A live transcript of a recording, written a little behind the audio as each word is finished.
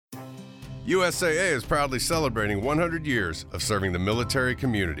USAA is proudly celebrating 100 years of serving the military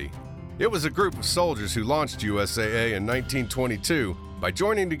community. It was a group of soldiers who launched USAA in 1922 by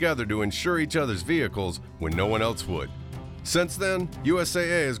joining together to insure each other's vehicles when no one else would. Since then,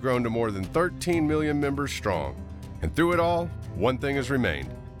 USAA has grown to more than 13 million members strong. And through it all, one thing has remained.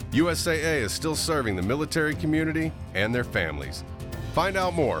 USAA is still serving the military community and their families. Find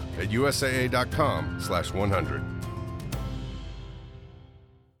out more at usaa.com/100.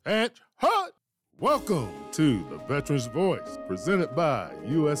 And hot! Welcome to the Veterans Voice, presented by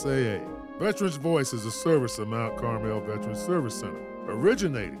USAA. Veterans Voice is a service of Mount Carmel Veterans Service Center,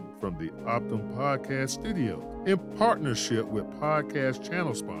 originating from the Optum Podcast Studio in partnership with podcast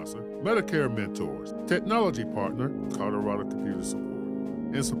channel sponsor, Medicare Mentors, technology partner, Colorado Computer Support,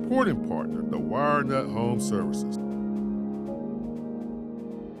 and supporting partner, the WireNut Home Services.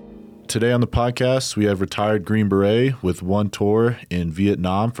 Today on the podcast, we have retired Green Beret with one tour in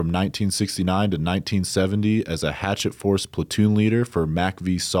Vietnam from 1969 to 1970 as a Hatchet Force platoon leader for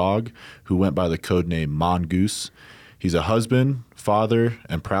MACV-SOG, who went by the codename Mongoose. He's a husband, father,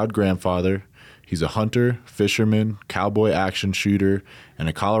 and proud grandfather. He's a hunter, fisherman, cowboy action shooter, and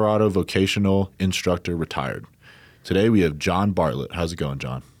a Colorado vocational instructor retired. Today we have John Barlett. How's it going,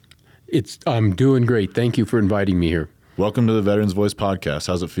 John? I'm doing great. Thank you for inviting me here. Welcome to the Veterans Voice podcast.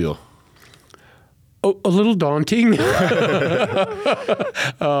 How's it feel? Oh, a little daunting.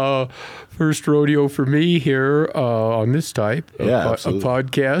 First rodeo for me here on this type of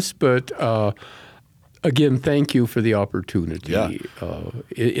podcast. But again, thank you for the opportunity. Yeah.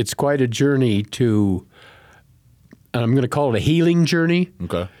 It's quite a journey to, and I'm going to call it a healing journey.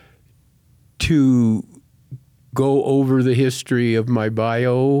 Okay. To go over the history of my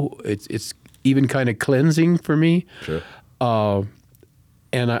bio. It's even kind of cleansing for me. Sure.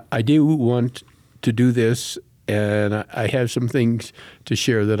 And I do want to do this, and I have some things to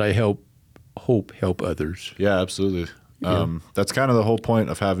share that I hope help others. Yeah, absolutely. Yeah. That's kind of the whole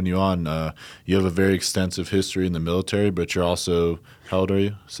point of having you on. You have a very extensive history in the military, but you're also, how old are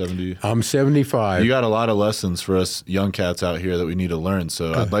you? 70? I'm 75. You got a lot of lessons for us young cats out here that we need to learn.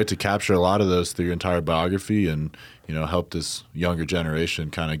 So I'd like to capture a lot of those through your entire biography and, help this younger generation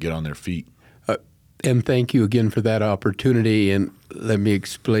kind of get on their feet. And thank you again for that opportunity. And let me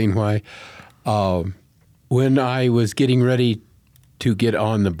explain why. When I was getting ready to get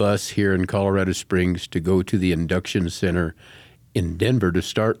on the bus here in Colorado Springs to go to the induction center in Denver to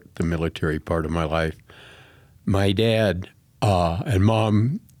start the military part of my life, my dad and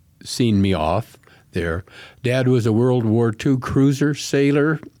mom seen me off there. Dad was a World War II cruiser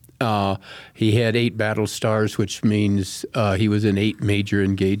sailor. He had 8 battle stars, which means he was in 8 major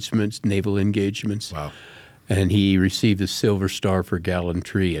engagements, naval engagements. Wow. And he received the Silver Star for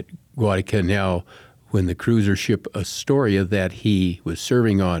gallantry at Guadalcanal when the cruiser ship Astoria that he was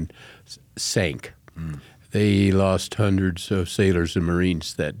serving on sank. They lost hundreds of sailors and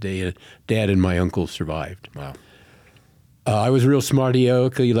Marines that day. Dad and my uncle survived. Wow. I was a real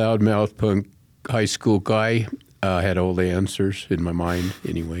smarty-alecky, loudmouth punk high school guy. I had all the answers in my mind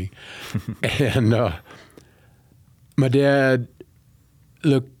anyway. And my dad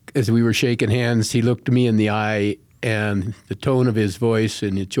looked, as we were shaking hands, he looked me in the eye, and the tone of his voice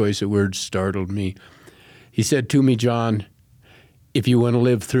and the choice of words startled me. He said to me, "John, if you want to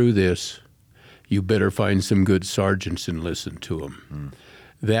live through this, you better find some good sergeants and listen to them."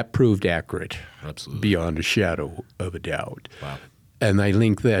 That proved accurate. Absolutely. Beyond a shadow of a doubt. Wow. And I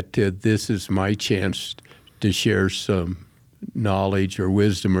link that to this is my chance to share some knowledge or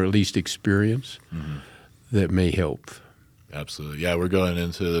wisdom or at least experience that may help. Absolutely. Yeah, we're going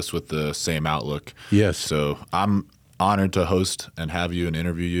into this with the same outlook. Yes. So I'm honored to host and have you and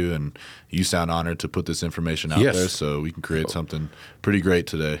interview you, and you sound honored to put this information out there so we can create something pretty great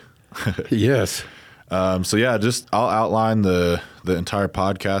today. Yes. So yeah, I'll outline the entire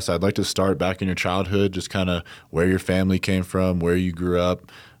podcast. I'd like to start back in your childhood, just kind of where your family came from, where you grew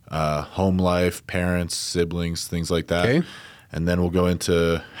up, home life, parents, siblings, things like that. Okay. And then we'll go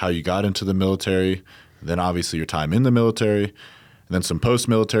into how you got into the military, then obviously your time in the military, and then some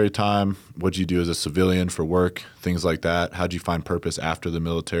post-military time. What'd you do as a civilian for work, things like that? How'd you find purpose after the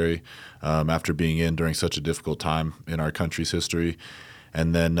military, after being in during such a difficult time in our country's history?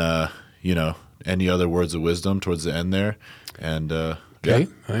 And then, any other words of wisdom towards the end there? And Okay.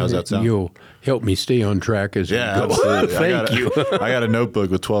 Yeah. How's that sound? You'll help me stay on track as Yeah, we go. absolutely. Thank you. I got a notebook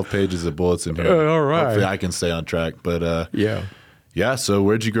with 12 pages of bullets in here. All right. Hopefully I can stay on track. But Yeah. So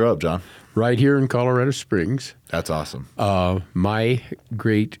where'd you grow up, John? Right here in Colorado Springs. That's awesome. My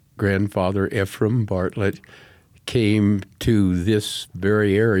great-grandfather, Ephraim Bartlett, came to this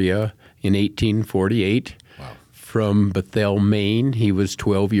very area in 1848 from Bethel, Maine. He was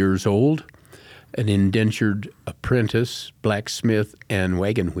 12 years old, an indentured apprentice, blacksmith, and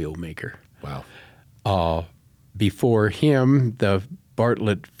wagon wheel maker. Wow. Before him, the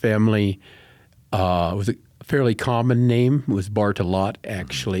Bartlett family was a fairly common name. It was Bartlett,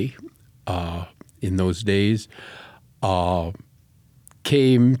 actually, in those days.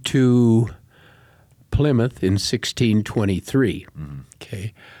 Came to Plymouth in 1623.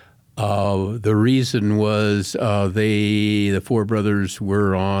 Okay. The reason was the four brothers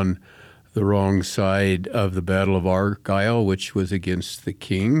were on the wrong side of the Battle of Argyle, which was against the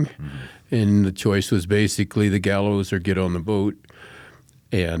king. And the choice was basically the gallows or get on the boat.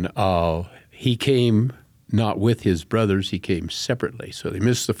 And he came not with his brothers, he came separately. So they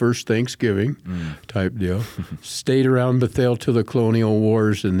missed the first Thanksgiving type deal. Stayed around Bethel till the colonial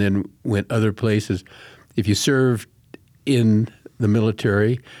wars and then went other places. If you served in the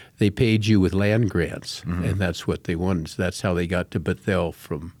military, they paid you with land grants, and that's what they wanted. So that's how they got to Bethel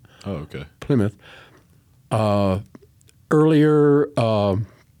from Plymouth. Earlier,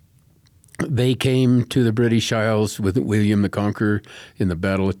 they came to the British Isles with William the Conqueror in the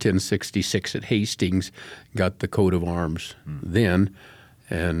Battle of 1066 at Hastings, got the coat of arms then,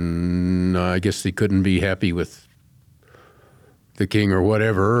 and I guess they couldn't be happy with the king or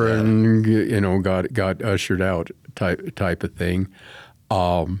whatever, and got ushered out type of thing.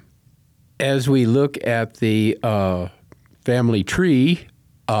 As we look at the family tree,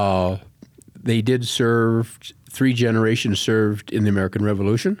 they did serve, 3 generations served in the American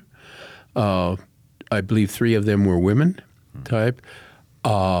Revolution. I believe 3 of them were women type.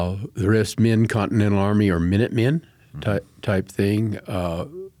 The rest men, Continental Army or Minutemen type thing.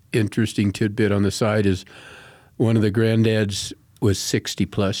 Interesting tidbit on the side is one of the granddads was 60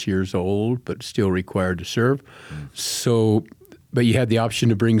 plus years old, but still required to serve. So, but you had the option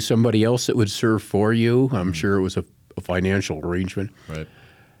to bring somebody else that would serve for you. I'm sure it was a financial arrangement. Right.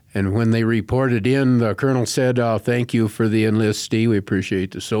 And when they reported in, the colonel said, thank you for the enlistee. We appreciate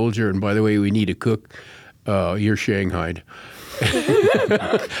the soldier. And by the way, we need a cook. You're shanghaied.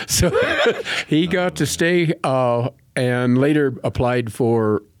 So he got to stay and later applied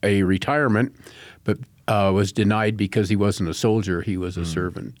for a retirement, but was denied because he wasn't a soldier. He was a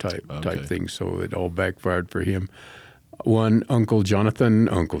servant type thing. So it all backfired for him. One, Granddad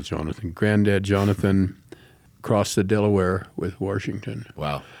Jonathan, crossed the Delaware with Washington.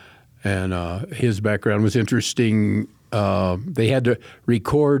 Wow. And his background was interesting. They had to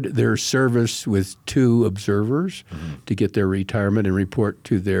record their service with 2 observers to get their retirement and report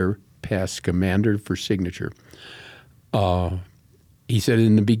to their past commander for signature. He said,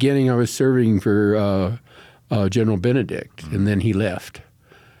 in the beginning, I was serving for General Benedict, and then he left.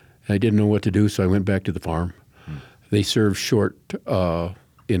 I didn't know what to do, so I went back to the farm. They served short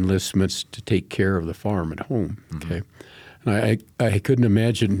enlistments to take care of the farm at home. Okay. And I couldn't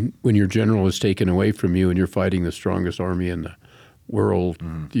imagine when your general is taken away from you and you're fighting the strongest army in the world,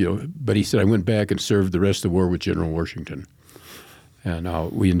 But he said, I went back and served the rest of the war with General Washington.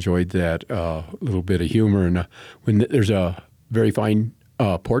 And we enjoyed that little bit of humor. And when there's a very fine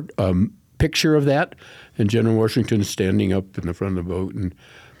picture of that, and General Washington standing up in the front of the boat. And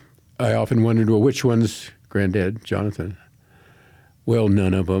I often wondered, well, which one's Granddad Jonathan? Well,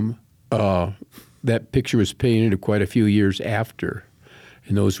 none of them. That picture was painted quite a few years after,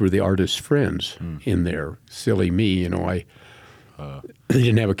 and those were the artist's friends in there. Silly me, they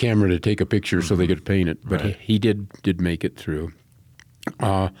didn't have a camera to take a picture so they could paint it, but he did make it through.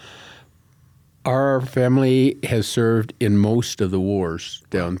 Our family has served in most of the wars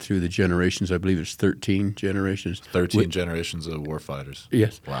down through the generations. I believe there's 13 generations. 13 generations of war fighters.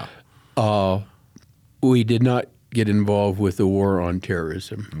 Yes. Wow. We did not get involved with the war on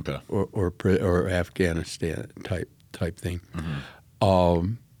terrorism or Afghanistan type thing.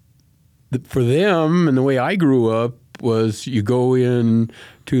 For them, and the way I grew up, was you go in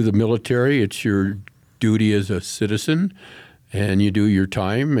to the military. It's your duty as a citizen, and you do your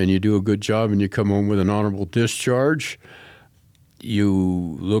time, and you do a good job, and you come home with an honorable discharge.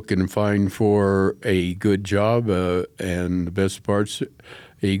 You look and find for a good job, and the best part's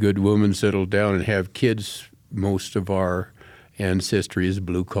a good woman, settle down and have kids. Most of our ancestry is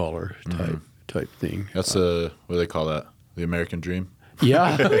blue collar type thing. That's what do they call that? The American dream?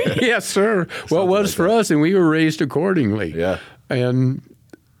 Yeah. Yes, sir. Well, it was for us, and we were raised accordingly. Yeah. And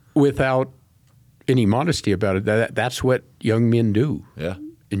without any modesty about it, that's what young men do. Yeah.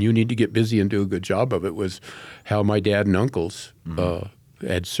 And you need to get busy and do a good job of it, was how my dad and uncles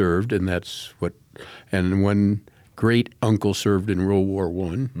had served, and that's what. And one great uncle served in World War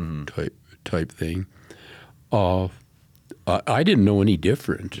I type thing. I didn't know any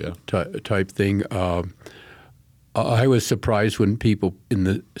different type thing. I was surprised when people in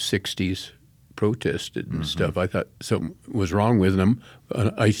the 60s protested and stuff. I thought something was wrong with them.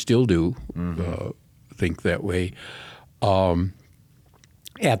 I still do think that way.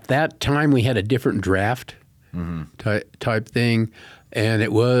 At that time, we had a different draft type thing, and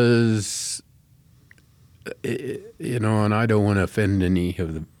it was, and I don't want to offend any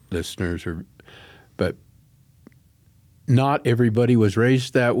of the listeners, but not everybody was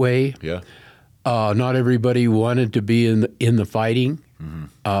raised that way. Yeah. Not everybody wanted to be in the fighting,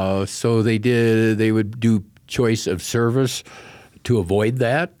 so they would do choice of service to avoid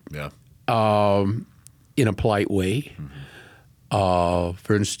that. Yeah. In a polite way.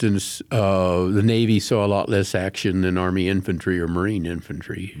 For instance, the Navy saw a lot less action than Army infantry or Marine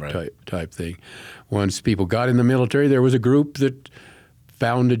infantry type thing. Once people got in the military, there was a group that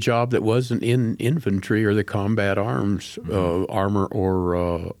found a job that wasn't in infantry or the combat arms, armor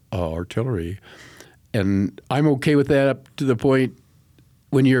or artillery. And I'm okay with that up to the point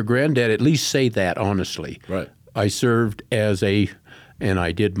when you're a granddad, at least say that honestly. Right. I served and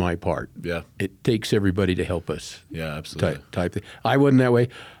I did my part. Yeah. It takes everybody to help us. Yeah, absolutely. Type thing. I wasn't that way.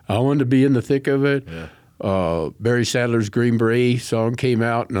 I wanted to be in the thick of it. Yeah. Barry Sadler's Green Beret song came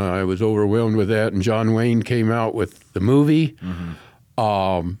out, and I was overwhelmed with that. And John Wayne came out with the movie.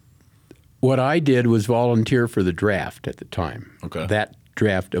 What I did was volunteer for the draft at the time. Okay. That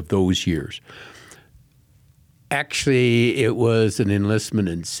draft of those years. Actually, it was an enlistment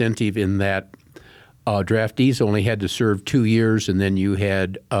incentive in that draftees only had to serve 2 years, and then you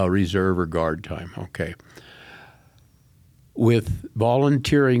had reserve or guard time. Okay. With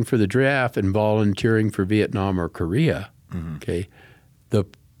volunteering for the draft and volunteering for Vietnam or Korea, okay, the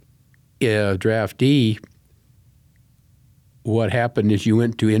draftee, what happened is you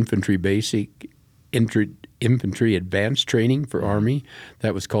went to infantry basic, infantry advanced training for Army.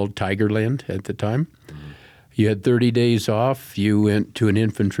 That was called Tigerland at the time. You had 30 days off. You went to an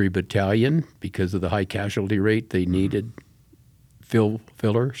infantry battalion because of the high casualty rate. They needed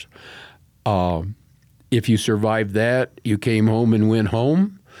fillers. If you survived that, you came home and went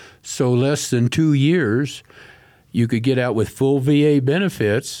home. So less than 2 years, you could get out with full VA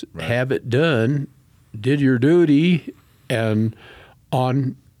benefits, have it done, did your duty, and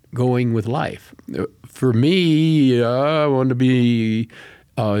ongoing with life. For me, I wanted to be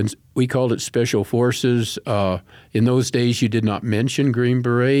we called it Special Forces. In those days, you did not mention Green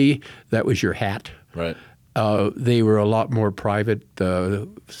Beret. That was your hat. Right. They were a lot more private.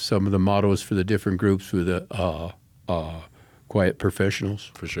 Some of the mottos for the different groups were the quiet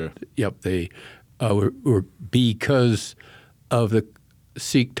professionals. For sure. Yep. They were because of the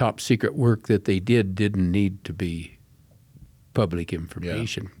top secret work that they didn't need to be public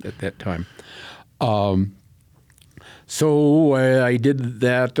information at that time. So I did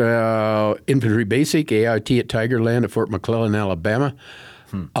that infantry basic, AIT at Tigerland at Fort McClellan, Alabama.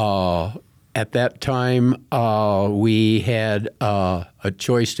 At that time, we had a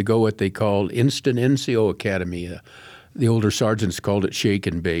choice to go what they called Instant NCO Academy. The older sergeants called it Shake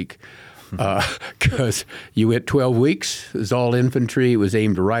and Bake because you went 12 weeks. It was all infantry. It was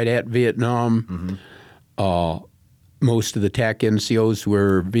aimed right at Vietnam. Most of the TAC NCOs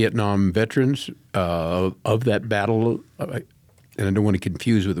were Vietnam veterans of that battle, and I don't want to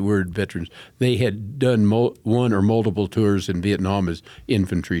confuse with the word veterans. They had done one or multiple tours in Vietnam as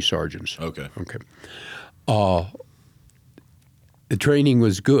infantry sergeants. Okay. The training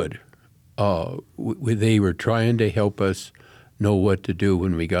was good. They were trying to help us know what to do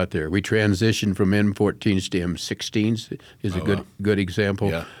when we got there. We transitioned from M14s to M16s is a good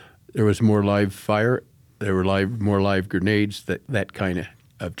example. Yeah. There was more live fire. There were more live grenades, that kind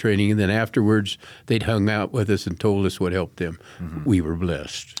of training. And then afterwards, they'd hung out with us and told us what helped them. We were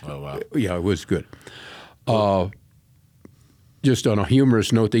blessed. Oh, wow. Yeah, it was good. Just on a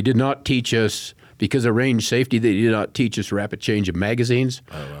humorous note, they did not teach us, because of range safety, they did not teach us rapid change of magazines.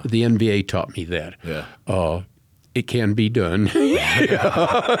 Oh, wow. The NVA taught me that. Yeah. It can be done,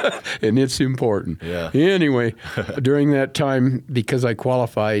 and it's important. Yeah. Anyway, during that time, because I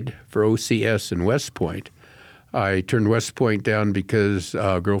qualified for OCS in West Point, I turned West Point down because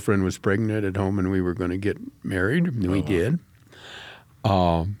a girlfriend was pregnant at home and we were going to get married, and we did.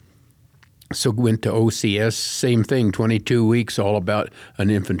 So went to OCS, same thing, 22 weeks, all about an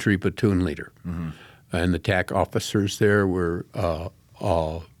infantry platoon leader. And the TAC officers there were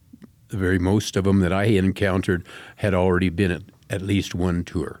the very most of them that I encountered had already been at least one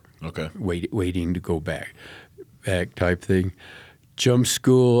tour. Okay. Waiting to go back type thing. Jump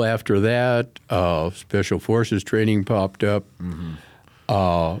school after that. Special Forces training popped up.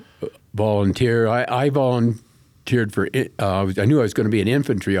 Volunteer. I volunteered for. I knew I was going to be an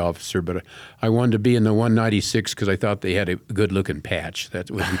infantry officer, but I wanted to be in the 196 because I thought they had a good-looking patch.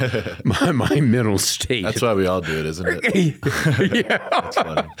 That was my mental state. That's why we all do it, isn't it? Yeah. That's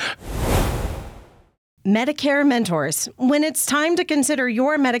funny. Medicare Mentors. When it's time to consider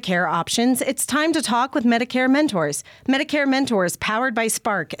your Medicare options, it's time to talk with Medicare Mentors. Medicare Mentors, powered by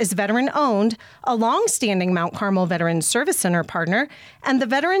Spark, is veteran-owned, a long-standing Mount Carmel Veterans Service Center partner, and the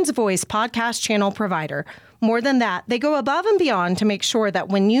Veterans Voice podcast channel provider. More than that, they go above and beyond to make sure that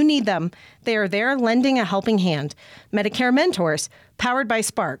when you need them, they are there lending a helping hand. Medicare Mentors, powered by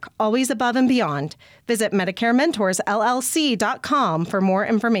Spark, always above and beyond. Visit MedicareMentorsLLC.com for more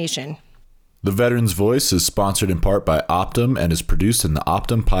information. The Veteran's Voice is sponsored in part by Optum and is produced in the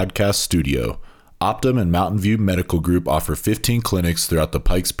Optum Podcast Studio. Optum and Mountain View Medical Group offer 15 clinics throughout the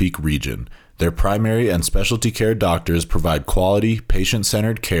Pikes Peak region. Their primary and specialty care doctors provide quality,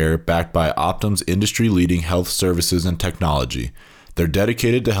 patient-centered care backed by Optum's industry-leading health services and technology. They're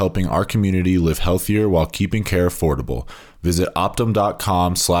dedicated to helping our community live healthier while keeping care affordable. Visit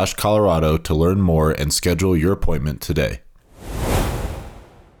optum.com/Colorado to learn more and schedule your appointment today.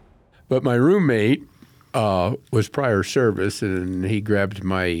 But my roommate was prior service, and he grabbed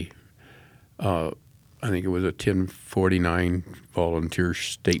my, I think it was a 1049 volunteer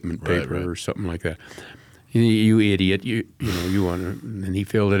statement paper or something like that. You idiot! You want to? And he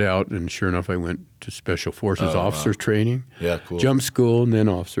filled it out, and sure enough, I went to Special Forces officer training. Yeah, cool. Jump school, and then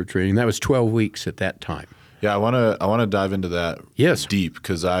officer training. That was 12 weeks at that time. Yeah, I want to dive into that Yes. deep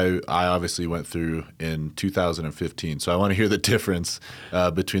because I obviously went through in 2015. So I want to hear the difference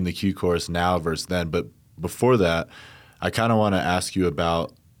between the Q course now versus then. But before that, I kind of want to ask you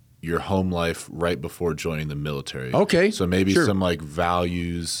about your home life right before joining the military. Okay. So maybe sure. some like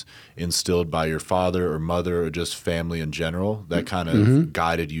values instilled by your father or mother or just family in general that kind of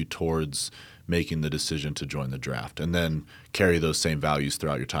guided you towards making the decision to join the draft and then carry those same values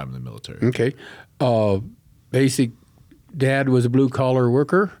throughout your time in the military. Okay. Basic, Dad was a blue-collar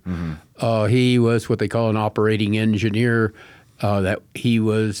worker. He was what they call an operating engineer. That he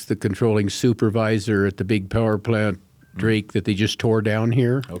was the controlling supervisor at the big power plant, Drake, that they just tore down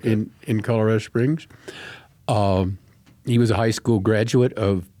here in Colorado Springs. He was a high school graduate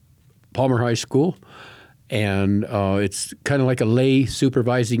of Palmer High School, and it's kind of like a lay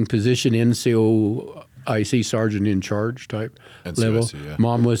supervising position, NCOIC, sergeant in charge type level. Yeah.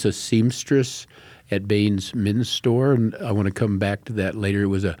 Mom was a seamstress at Bain's Men's Store, and I want to come back to that later. It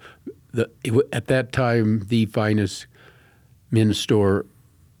was at that time the finest men's store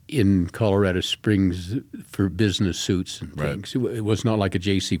in Colorado Springs for business suits and things. Right. It was not like a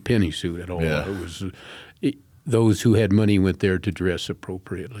J.C. Penney suit at all. Yeah. It was those who had money went there to dress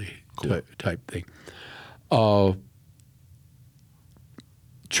appropriately, type thing.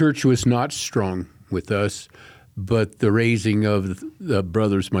 Church was not strong with us, but the raising of the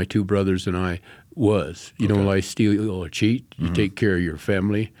brothers, my two brothers and I, was. You don't lie, steal, or cheat. You take care of your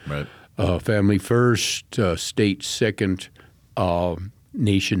family. Right. Family first, state second,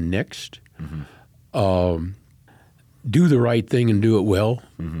 nation next. Do the right thing and do it well.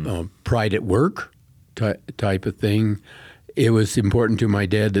 Pride at work type of thing. It was important to my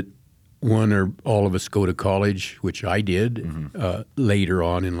dad that one or all of us go to college, which I did later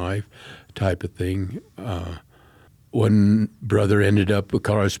on in life type of thing. One brother ended up with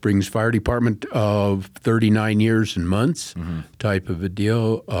Colorado Springs Fire Department of 39 years and months type of a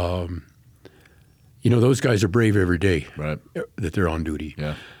deal. Those guys are brave every day that they're on duty.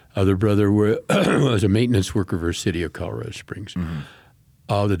 Yeah. Other brother was a maintenance worker for the city of Colorado Springs.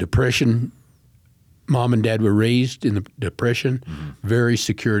 The Depression, Mom and Dad were raised in the Depression, very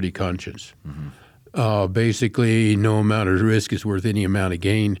security conscious. Basically, no amount of risk is worth any amount of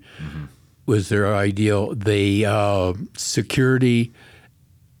gain. Was their ideal. The security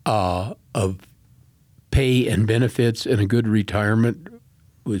of pay and benefits and a good retirement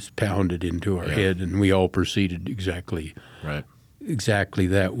was pounded into our head, and we all proceeded exactly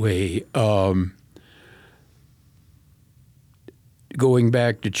that way. Going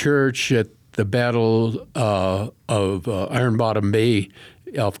back to church at the Battle of Iron Bottom Bay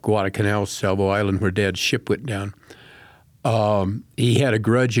off Guadalcanal, Salvo Island, where Dad's ship went down. He had a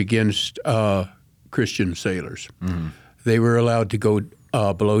grudge against Christian sailors. They were allowed to go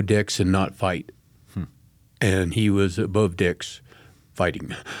below decks and not fight. And he was above decks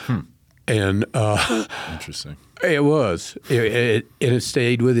fighting. And Interesting. It was. It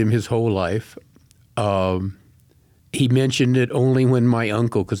stayed with him his whole life. He mentioned it only when my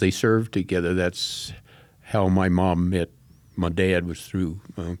uncle, because they served together. That's how my mom met. My dad was through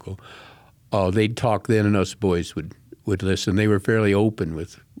my uncle. They'd talk then, and us boys would listen. They were fairly open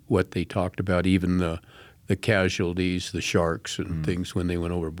with what they talked about, even the the casualties, the sharks and things when they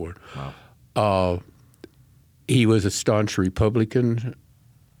went overboard. Wow. He was a staunch Republican,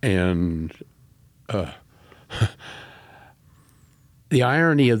 and the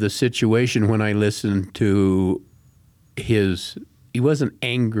irony of the situation when I listened to he wasn't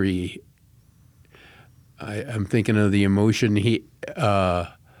angry. I'm thinking of the emotion. He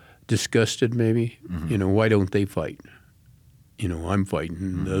disgusted, maybe. Why don't they fight? I'm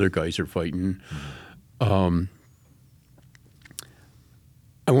fighting. The other guys are fighting.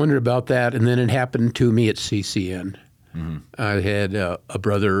 I wondered about that, and then it happened to me at CCN. I had a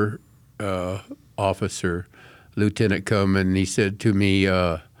brother officer, lieutenant, come, and he said to me,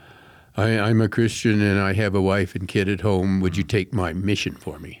 I'm a Christian and I have a wife and kid at home. Would you take my mission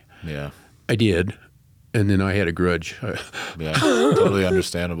for me? Yeah. I did, and then I had a grudge. Yeah, totally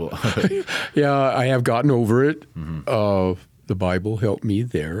understandable. Yeah, I have gotten over it. The Bible helped me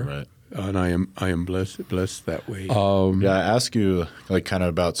there. Right. And I am blessed that way. Yeah, I ask you kind of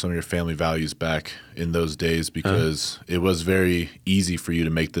about some of your family values back in those days, because it was very easy for you to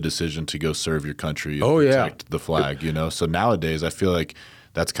make the decision to go serve your country and protect the flag, So nowadays I feel like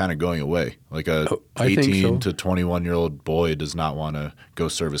that's kind of going away. Like a 18 to 21-year-old boy does not want to go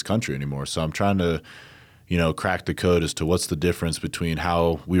serve his country anymore. So I'm trying to, crack the code as to what's the difference between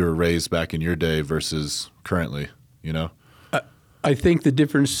how we were raised back in your day versus currently, I think the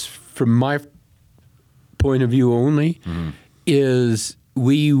difference from my point of view only is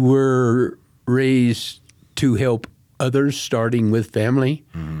we were raised to help others, starting with family.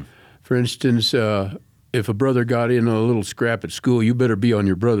 For instance, if a brother got in a little scrap at school, you better be on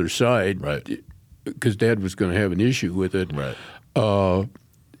your brother's side, right? Because Dad was going to have an issue with it. Right.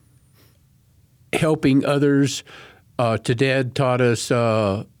 Helping others, to Dad taught us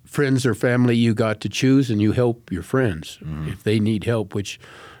friends or family you got to choose, and you help your friends if they need help, which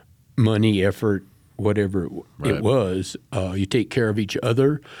money, effort, whatever it was. You take care of each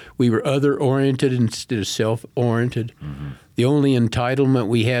other. We were other-oriented instead of self-oriented. The only entitlement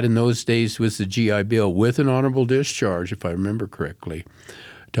we had in those days was the GI Bill with an honorable discharge, if I remember correctly,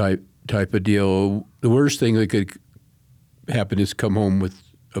 type of deal. The worst thing that could happen is come home with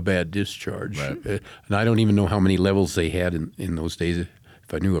a bad discharge. Right. And I don't even know how many levels they had in those days.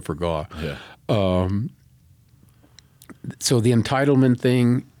 If I knew, I forgot. Yeah. So the entitlement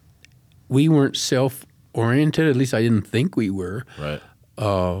thing, we weren't self-oriented. At least I didn't think we were. Right.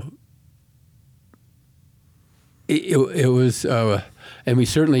 It was, and we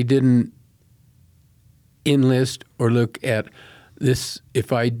certainly didn't enlist or look at this.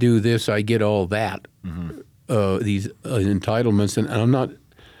 If I do this, I get all that. These entitlements, and I'm not.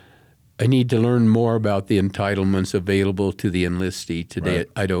 I need to learn more about the entitlements available to the enlistee today. Right.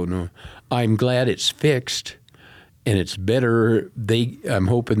 I don't know. I'm glad it's fixed, and it's better. I'm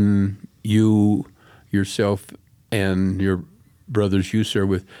hoping you, yourself, and your brothers you serve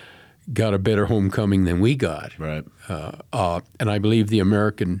with got a better homecoming than we got. Right. And I believe the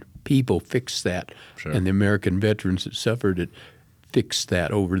American people fixed that, Sure. and the American veterans that suffered it fixed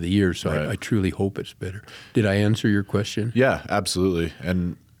that over the years. So Right. I truly hope it's better. Did I answer your question? Yeah, absolutely.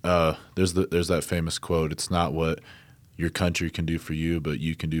 And there's that famous quote: "It's not what your country can do for you, but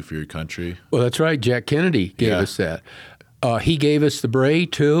you can do for your country." Well, that's right. Jack Kennedy gave us that. He gave us the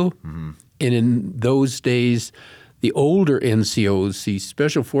beret, too. And in those days, the older NCOs, the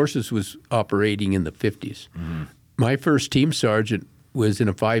Special Forces was operating in the 50s. My first team sergeant was in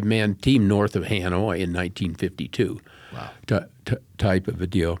a 5-man team north of Hanoi in 1952. Wow. Type of a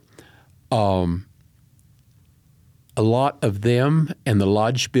deal. A lot of them and the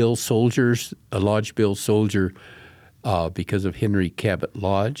Lodge Bill soldiers, a Lodge Bill soldier, because of Henry Cabot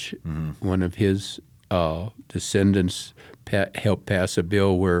Lodge, one of his descendants helped pass a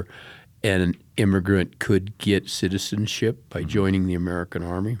bill where an immigrant could get citizenship by joining the American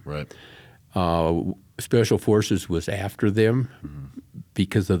Army. Right. Special Forces was after them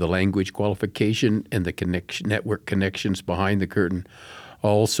because of the language qualification and the network connections behind the curtain.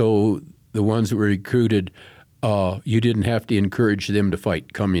 Also, the ones that were recruited, you didn't have to encourage them to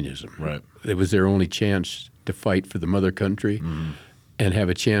fight communism. Right. It was their only chance to fight for the mother country and have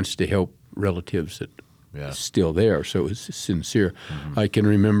a chance to help relatives that still there. So it was sincere. I can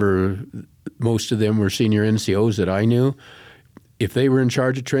remember most of them were senior NCOs that I knew. If they were in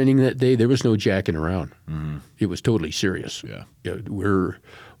charge of training that day, there was no jacking around. It was totally serious. Yeah.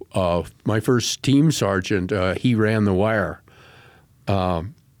 My first team sergeant, he ran the wire.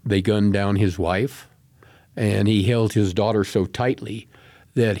 They gunned down his wife, and he held his daughter so tightly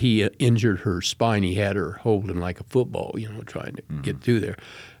that he injured her spine. He had her holding like a football, trying to get through there.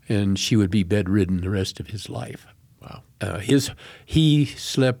 And she would be bedridden the rest of his life. Wow. He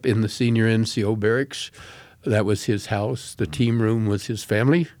slept in the senior NCO barracks That was his house. The team room was his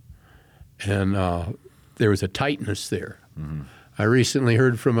family, and there was a tightness there. Mm-hmm. I recently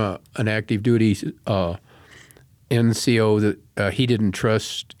heard from an active duty NCO that he didn't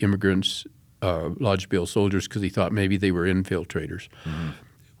trust immigrants, Lodge Bill soldiers, because he thought maybe they were infiltrators. Mm-hmm.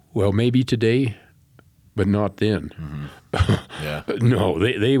 Well, maybe today, but not then. Mm-hmm. Yeah. No,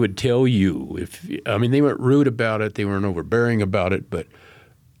 they would tell you they weren't rude about it, they weren't overbearing about it, but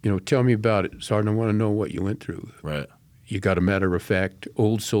tell me about it, Sergeant. I want to know what you went through. Right. You got a matter-of-fact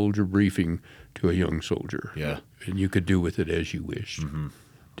old soldier briefing to a young soldier. Yeah. And you could do with it as you wished. Mm-hmm.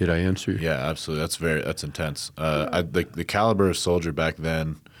 Did I answer you? Yeah, absolutely. That's intense. The caliber of soldier back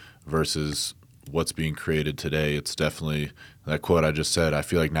then versus what's being created today, it's definitely that quote I just said. I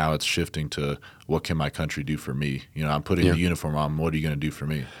feel like now it's shifting to what can my country do for me? I'm putting the uniform on. What are you going to do for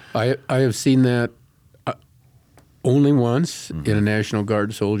me? I have seen that only once in a National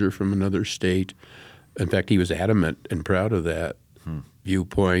Guard soldier from another state. In fact, he was adamant and proud of that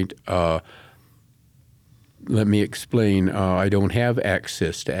viewpoint. Let me explain. I don't have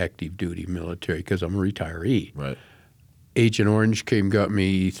access to active duty military because I'm a retiree. Right. Agent Orange got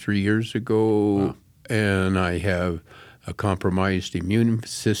me 3 years ago, and I have a compromised immune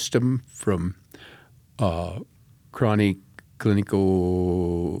system from chronic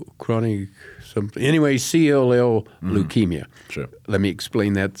something. Anyway, CLL leukemia. Sure. Let me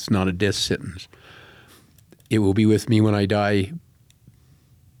explain. That's not a death sentence. It will be with me when I die,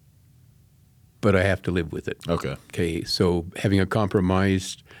 but I have to live with it. Okay. Okay. So having a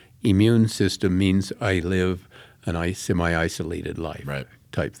compromised immune system means I live a semi-isolated life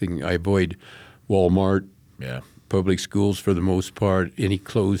type thing. I avoid Walmart, public schools for the most part, any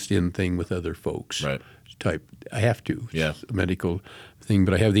closed-in thing with other folks. Right. Type. I have to. It's a medical thing,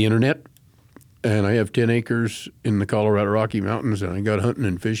 but I have the internet, and I have 10 acres in the Colorado Rocky Mountains, and I got hunting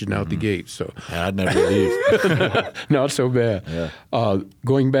and fishing out the gate. So I'd never leave. Not so bad. Yeah.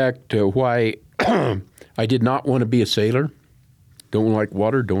 Going back to why I did not want to be a sailor. Don't like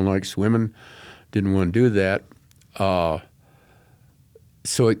water. Don't like swimming. Didn't want to do that.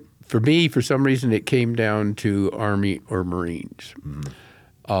 So for me, for some reason, it came down to Army or Marines.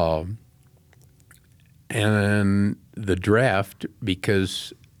 Mm-hmm. And the draft,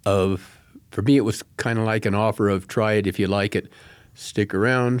 because for me, it was kind of like an offer of try it. If you like it, stick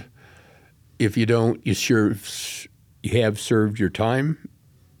around. If you don't, you have served your time,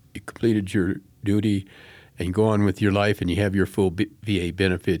 you completed your duty, and you go on with your life, and you have your full VA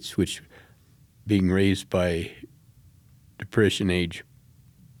benefits, which being raised by depression age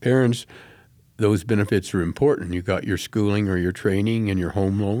parents, those benefits are important. You got your schooling or your training and your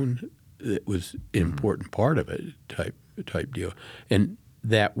home loan. It was an important part of it, type deal. And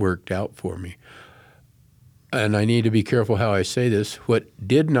that worked out for me. And I need to be careful how I say this. What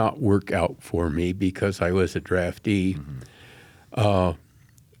did not work out for me, because I was a draftee, 5,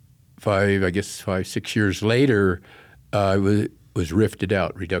 6 years later, I was rifted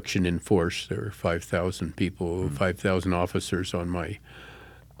out, reduction in force. There were 5,000 people, 5,000 officers on my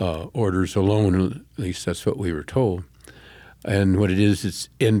orders alone. At least that's what we were told. And what it is, it's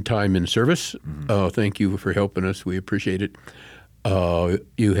end time in service. Thank you for helping us. We appreciate it.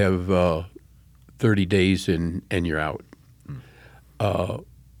 You have 30 days and you're out.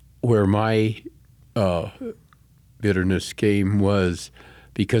 Where my bitterness came was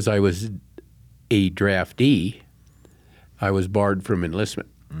because I was a draftee, I was barred from enlistment.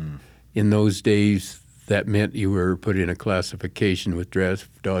 In those days, that meant you were put in a classification with draft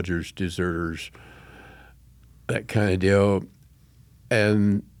dodgers, deserters, that kind of deal.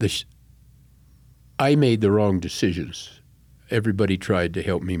 And I made the wrong decisions. Everybody tried to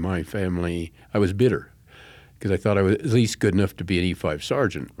help me, my family. I was bitter because I thought I was at least good enough to be an E5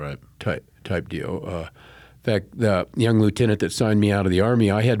 sergeant type deal. In fact, the young lieutenant that signed me out of the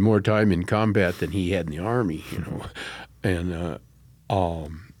Army, I had more time in combat than he had in the Army, And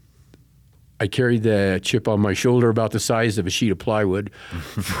I carried the chip on my shoulder about the size of a sheet of plywood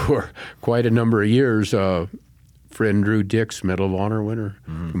for quite a number of years. Friend Drew Dix, Medal of Honor winner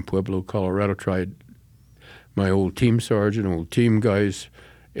from Pueblo, Colorado, tried. My old team sergeant, old team guys,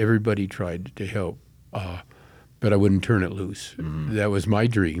 everybody tried to help, but I wouldn't turn it loose. That was my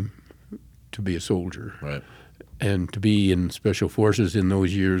dream, to be a soldier. Right. And to be in Special Forces in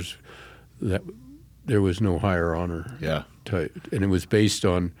those years, that there was no higher honor. Yeah. And it was based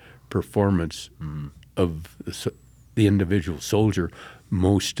on performance of the individual soldier.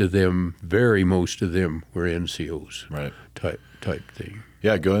 Most of them were NCOs. Right. Type thing.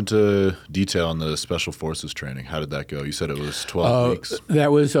 Yeah, go into detail on the Special Forces training. How did that go? You said it was 12 weeks.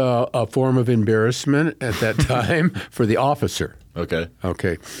 That was a form of embarrassment at that time for the officer. Okay.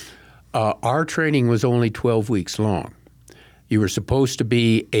 our training was only 12 weeks long. You were supposed to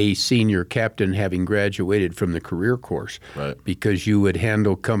be a senior captain having graduated from the career course, Right. because you would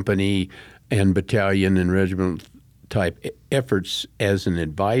handle company and battalion and regiment type efforts as an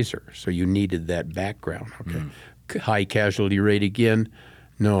advisor. So you needed that background. Okay, high casualty rate again.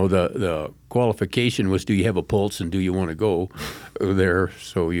 No, the qualification was, do you have a pulse and do you want to go there?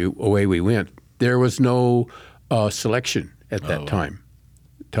 So away we went. There was no selection at that time.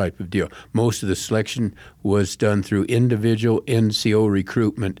 Type of deal. Most of the selection was done through individual NCO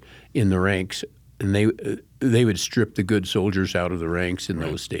recruitment in the ranks, and they would strip the good soldiers out of the ranks in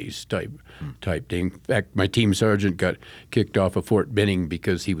those days. Type thing. In fact, my team sergeant got kicked off of Fort Benning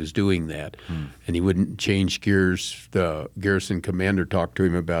because he was doing that, and he wouldn't change gears. The garrison commander talked to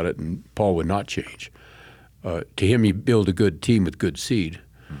him about it, and Paul would not change. To him, he built a good team with good seed,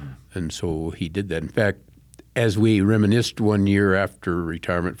 and so he did that. In fact, as we reminisced one year after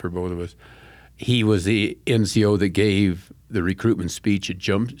retirement for both of us, he was the NCO that gave the recruitment speech at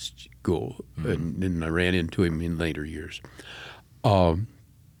jump school, and then I ran into him in later years. How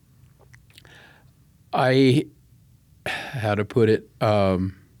to put it,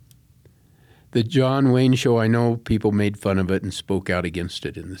 the John Wayne show, I know people made fun of it and spoke out against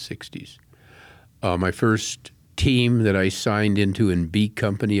it in the 60s. My first team that I signed into in B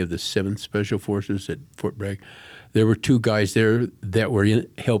Company of the 7th Special Forces at Fort Bragg, there were 2 guys there that were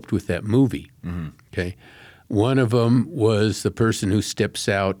helped with that movie. Okay, one of them was the person who steps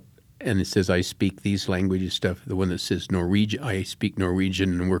out and it says, I speak these languages stuff. The one that says Norwegian, I speak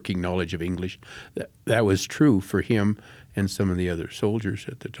Norwegian and working knowledge of English. That was true for him and some of the other soldiers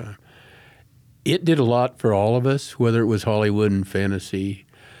at the time. It did a lot for all of us, whether it was Hollywood and fantasy.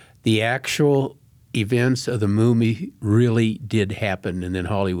 The actual events of the movie really did happen, and then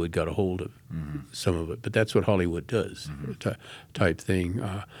Hollywood got a hold of some of it. But that's what Hollywood does, type thing.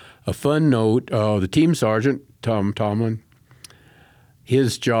 A fun note, the team sergeant, Tom Tomlin,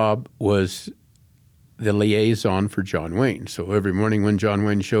 his job was the liaison for John Wayne. So every morning when John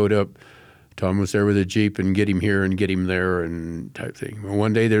Wayne showed up, Tom was there with a Jeep and get him here and get him there and type thing. Well,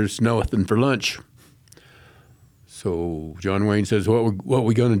 one day there's nothing for lunch. So John Wayne says, what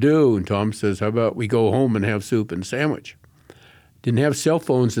we going to do? And Tom says, how about we go home and have soup and sandwich? Didn't have cell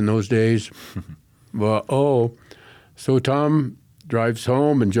phones in those days. So Tom drives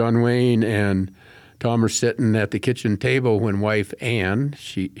home, and John Wayne and Tom are sitting at the kitchen table when wife Ann,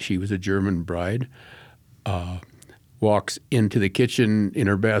 she was a German bride, walks into the kitchen in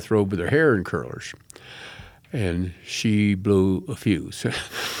her bathrobe with her hair in curlers. And she blew a fuse.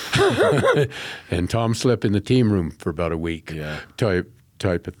 And Tom slept in the team room for about a week, type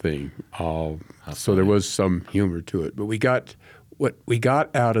of thing. So there was some humor to it. But what we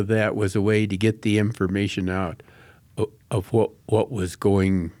got out of that was a way to get the information out of what was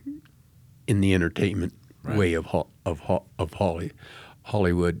going in the entertainment way of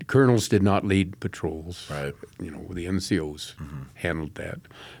Hollywood. Colonels did not lead patrols. Right. The NCOs handled that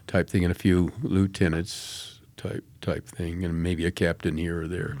type thing, and a few lieutenants type thing, and maybe a captain here or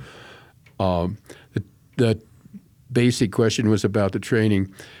there. The basic question was about the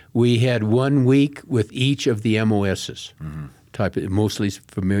training. We had 1 week with each of the MOSs. Mostly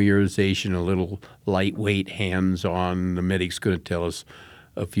familiarization, a little lightweight, hands-on. The medic's going to tell us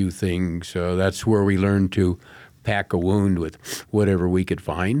a few things. That's where we learned to pack a wound with whatever we could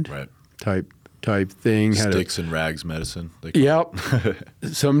find. Right. Type thing. Sticks and rags medicine. Yep.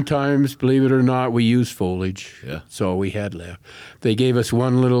 Sometimes, believe it or not, we use foliage. Yeah. That's all we had left. They gave us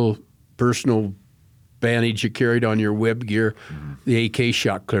one little personal bandage you carried on your web gear. The AK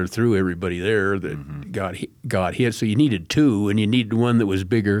shot clear through everybody there that got hit. So you needed 2, and you needed one that was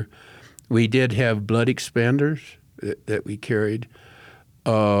bigger. We did have blood expanders that we carried.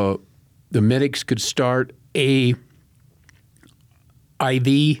 The medics could start a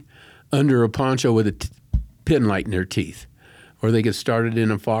IV under a poncho with a pin light in their teeth, or they could start it in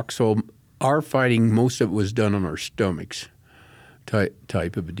a foxhole. Our fighting, most of it was done on our stomachs,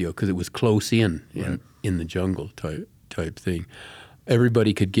 type of a deal, because it was close in the jungle type thing.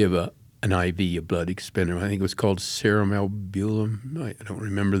 Everybody could give an IV, a blood expender. I think it was called serum albumin. I don't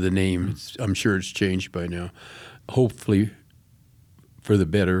remember the name. I'm sure it's changed by now, hopefully for the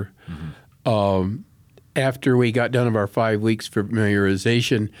better. After we got done of our 5 weeks for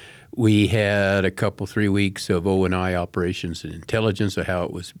familiarization, we had a couple, 3 weeks of O&I operations and intelligence of how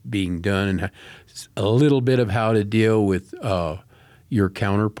it was being done, and a little bit of how to deal with your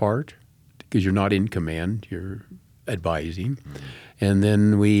counterpart, because you're not in command, you're advising. And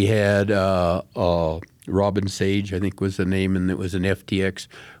then we had Robin Sage, I think was the name, and it was an FTX,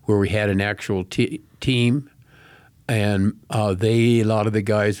 where we had an actual team, And a lot of the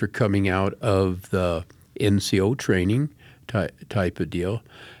guys were coming out of the NCO training type of deal.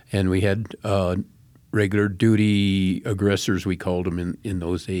 And we had regular duty aggressors, we called them in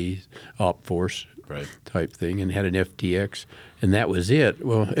those days, op force type thing, and had an FTX. And that was it.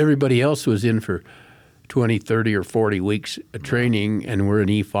 Well, everybody else was in for 20, 30, or 40 weeks of training, and we're an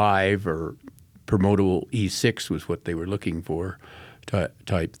E5 or promotable E6 was what they were looking for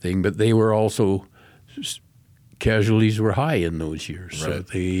type thing. But they were also, casualties were high in those years. So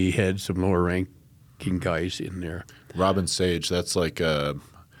they had some lower ranking guys in there. Robin Sage, that's like a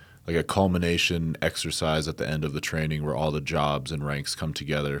culmination exercise at the end of the training where all the jobs and ranks come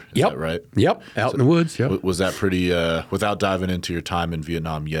together. Is that right? Yep, out in the woods. Yep. Was that pretty, without diving into your time in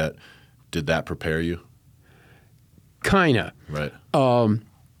Vietnam yet, did that prepare you? Kind of. Right.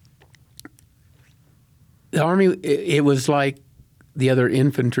 The Army, it was like the other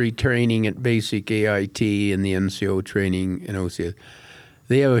infantry training at basic AIT and the NCO training in OCS.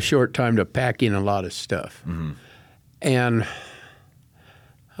 They have a short time to pack in a lot of stuff. Mm-hmm. And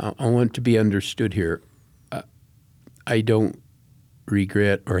I want to be understood here. I don't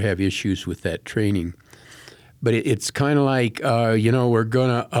regret or have issues with that training. But it's kind of like, we're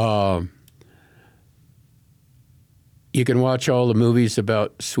going to you can watch all the movies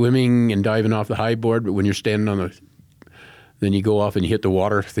about swimming and diving off the high board, but when you're standing on then you go off and you hit the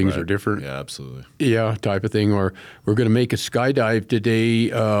water, things are different. Yeah, absolutely. Yeah, type of thing. Or we're going to make a skydive today.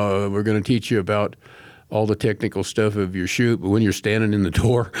 We're going to teach you about all the technical stuff of your chute, but when you're standing in the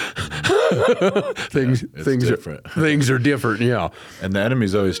door, things are different. Yeah, and the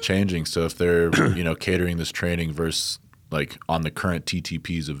enemy's always changing. So if they're catering this training versus like on the current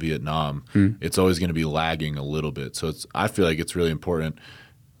TTPs of Vietnam, it's always going to be lagging a little bit. So I feel like it's really important.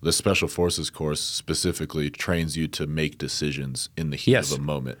 The Special Forces course specifically trains you to make decisions in the heat of a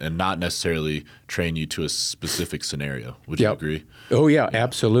moment and not necessarily train you to a specific scenario. Would you agree? Oh, yeah,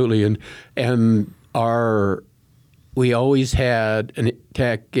 absolutely. And we always had an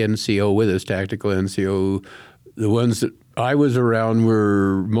TAC NCO with us, tactical NCO. The ones that I was around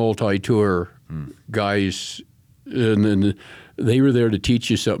were multi-tour guys, and then they were there to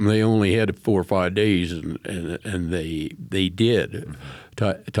teach you something. They only had 4 or 5 days, and they did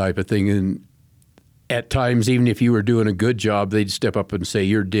type of thing. And at times, even if you were doing a good job, they'd step up and say,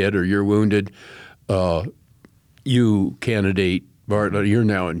 "You're dead or you're wounded. You candidate Bartlett, you're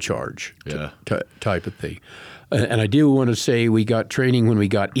now in charge." Type of thing. And I do want to say we got training when we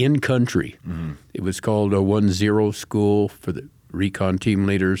got in country. Mm-hmm. It was called a 1-0 school for the recon team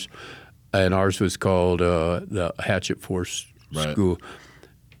leaders, and ours was called the Hatchet Force School.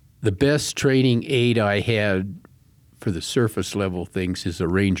 The best training aid I had for the surface level things is a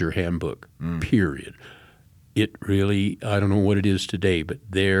Ranger Handbook, period. It really, I don't know what it is today, but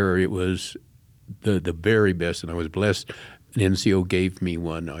there it was the very best, and I was blessed. An NCO gave me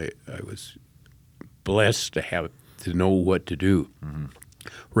one. I was blessed to know what to do. Mm-hmm.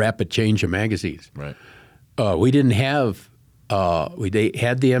 Rapid change of magazines. Right. We didn't have. They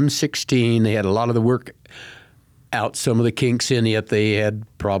had the M16. They had a lot of the work out, some of the kinks in it. They had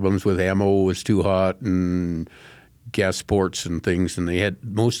problems with ammo was too hot and gas ports and things, and they had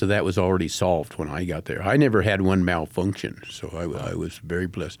most of that was already solved when I got there. I never had one malfunction, so I was very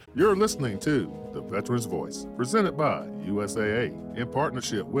blessed. You're listening to The Veteran's Voice, presented by USAA in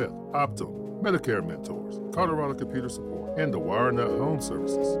partnership with Optum, Medicare Mentors, Colorado Computer Support, and the WireNut Home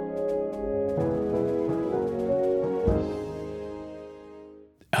Services.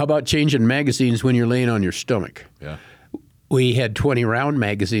 How about changing magazines when you're laying on your stomach? Yeah. We had 20-round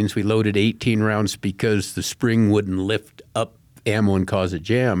magazines. We loaded 18 rounds because the spring wouldn't lift up ammo and cause a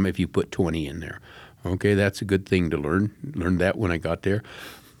jam if you put 20 in there. Okay, that's a good thing to learn. Learned that when I got there.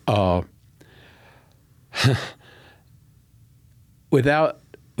 With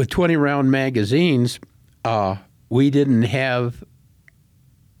 20-round magazines, we didn't have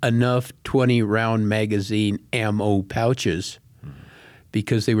enough 20-round magazine ammo pouches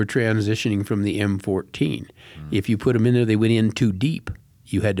because they were transitioning from the M14. If you put them in there, they went in too deep.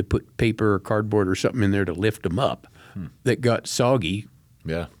 You had to put paper or cardboard or something in there to lift them up. That got soggy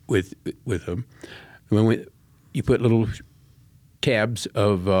with them. When you put little tabs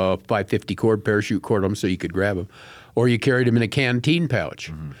of 550 cord, parachute cord on them so you could grab them. Or you carried them in a canteen pouch.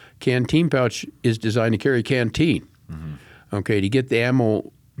 Mm-hmm. Canteen pouch is designed to carry canteen. Mm-hmm. Okay, to get the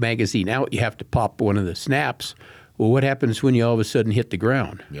ammo magazine out, you have to pop one of the snaps. Well, what happens when you all of a sudden hit the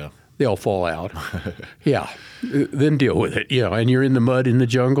ground? Yeah. They all fall out. Then deal with it. And you're in the mud in the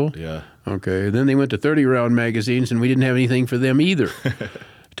jungle. Yeah. Okay. Then they went to 30-round magazines, and we didn't have anything for them either.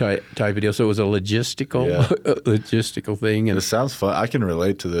 type of deal. So it was a logistical thing. And It sounds fun. I can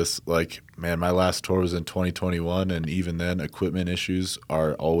relate to this. Like, man, my last tour was in 2021, and even then, equipment issues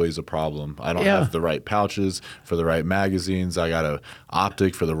are always a problem. I don't have the right pouches for the right magazines. I got a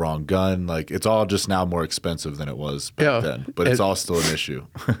optic for the wrong gun. Like, it's all just now more expensive than it was back then. But it's all still an issue.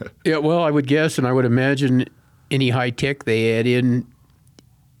 Yeah, well, I would guess, and I would imagine any high tech they add in,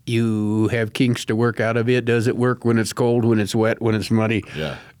 you have kinks to work out of it. Does it work when it's cold, when it's wet, when it's muddy?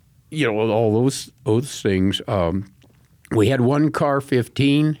 Yeah. You know, all those things. We had one car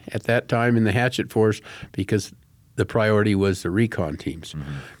 15 at that time in the hatchet force because the priority was the recon teams.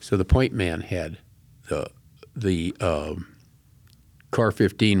 Mm-hmm. So the point man had the car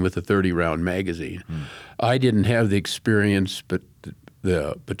 15 with a 30-round magazine. Mm. I didn't have the experience, but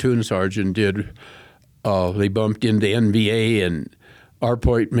the platoon sergeant did. They bumped into NVA, and our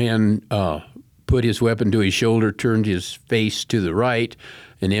point man put his weapon to his shoulder, turned his face to the right,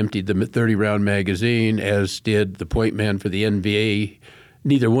 and emptied the 30-round magazine, as did the point man for the NVA.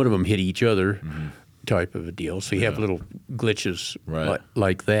 Neither one of them hit each other, type of a deal. So you have little glitches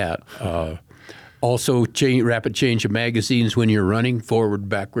like that. Also, rapid change of magazines when you're running forward,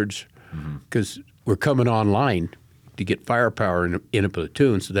 backwards, because we're coming online to get firepower in a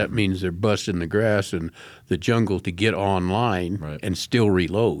platoon. So that means they're busting the grass and the jungle to get online and still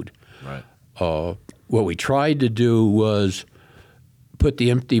reload. Right. What we tried to do was put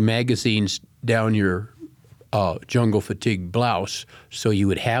the empty magazines down your jungle fatigue blouse so you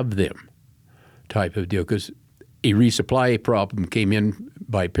would have them, type of deal. Because a resupply problem came in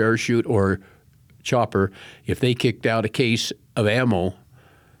by parachute or chopper. If they kicked out a case of ammo,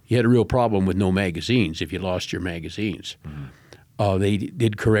 you had a real problem with no magazines if you lost your magazines. They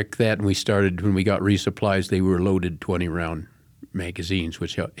did correct that, and we started, when we got resupplies, they were loaded 20-round magazines,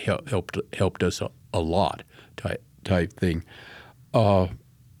 which helped us a lot, type thing.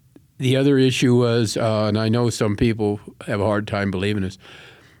 The other issue was, and I know some people have a hard time believing this,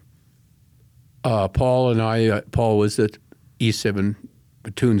 Paul was the E7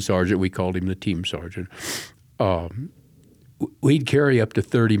 platoon sergeant. We called him the team sergeant. We'd carry up to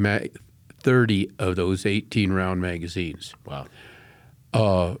 30 of those 18-round magazines. Wow.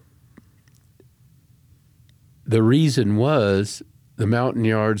 The reason was the mountain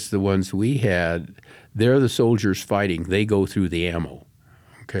yards, the ones we had, they're the soldiers fighting. They go through the ammo.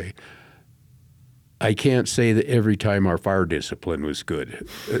 Okay. I can't say that every time our fire discipline was good.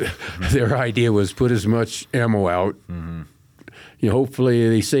 Their idea was put as much ammo out. Mm-hmm. You know, hopefully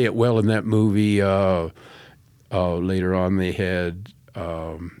they say it well in that movie. Later on, they had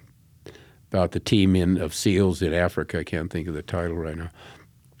about the team of SEALs in Africa. I can't think of the title right now.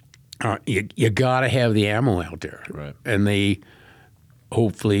 You got to have the ammo out there, right? And they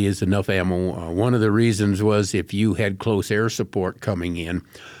hopefully is enough ammo. One of the reasons was if you had close air support coming in,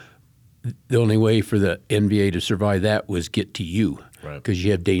 the only way for the NVA to survive that was get to you, because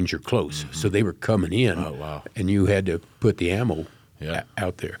you have danger close. Mm-hmm. So they were coming in, and you had to put the ammo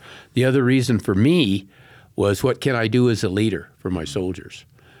out there. The other reason for me was, what can I do as a leader for my soldiers?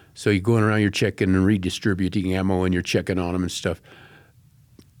 So you're going around, you're checking and redistributing ammo, and you're checking on them and stuff.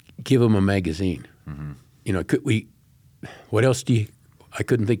 Give them a magazine. Mm-hmm. You know, what else I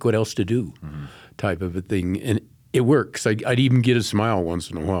couldn't think what else to do, type of a thing. And it works. I'd even get a smile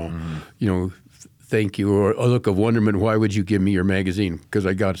once in a while. Mm-hmm. You know, thank you, or a look of wonderment. Why would you give me your magazine? Because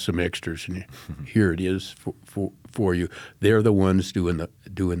I got some extras, and here it is for you. They're the ones doing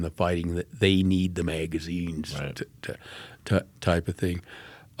the fighting. That they need the magazines, type of thing.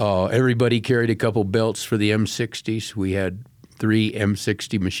 Everybody carried a couple belts for the M60s. We had 3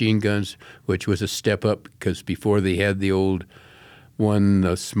 M60 machine guns, which was a step up, because before they had the old one,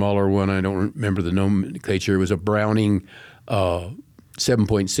 the smaller one, I don't remember the nomenclature. It was a Browning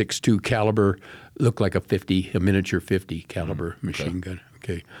 7.62 caliber, looked like a miniature 50 caliber machine gun.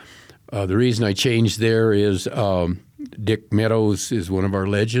 Okay. The reason I changed there is Dick Meadows is one of our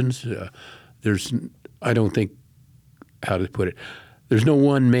legends. I don't think, how to put it, there's no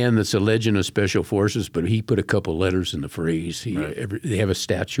one man that's a legend of Special Forces, but he put a couple letters in the phrase. They have a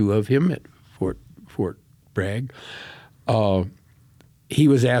statue of him at Fort Bragg. He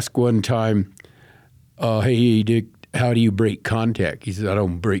was asked one time, hey, Dick, how do you break contact? He said, I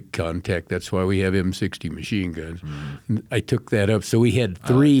don't break contact. That's why we have M60 machine guns. Mm-hmm. I took that up. So we had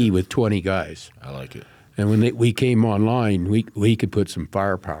 3 with 20 guys. I like it. And when we came online, we could put some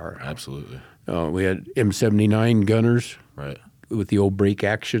firepower out. Absolutely. We had M79 gunners with the old break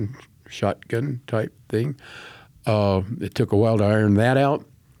action shotgun type thing. It took a while to iron that out.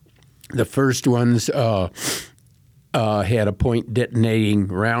 The first ones had a point detonating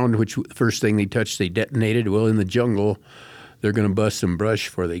round, which the first thing they touched, they detonated. Well, in the jungle, they're going to bust some brush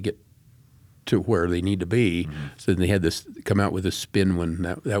before they get to where they need to be. So then they had this come out with a spin one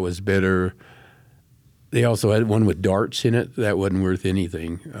that was better. They also had one with darts in it. That wasn't worth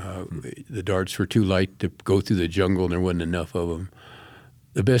anything. The darts were too light to go through the jungle, and there wasn't enough of them.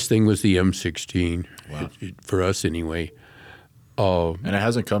 The best thing was the M16, for us anyway. And it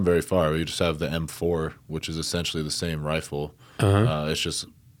hasn't come very far. We just have the M4, which is essentially the same rifle. It's just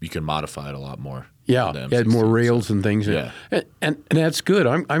you can modify it a lot more. Yeah, it had more rails and things. Yeah. And that's good.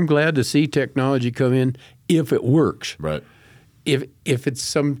 I'm glad to see technology come in if it works. Right. If it's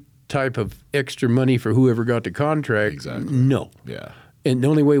some type of extra money for whoever got the contract, exactly. No. Yeah. And the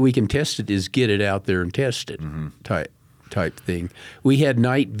only way we can test it is get it out there and test it type thing. We had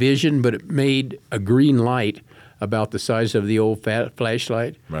night vision, but it made a green light about the size of the old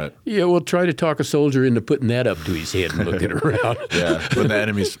flashlight. Right. Yeah, we'll try to talk a soldier into putting that up to his head and looking around. Yeah, when the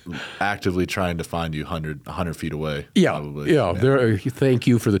enemy's actively trying to find you 100 feet away. Yeah, probably. Yeah. Thank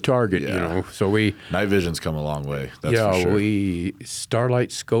you for the target, Yeah. So night vision's come a long way, that's for sure. we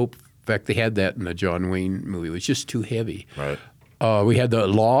Starlight Scope, in fact, they had that in the John Wayne movie. It was just too heavy. Right. We had the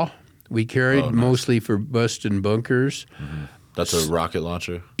Law we carried mostly for busting bunkers. That's a rocket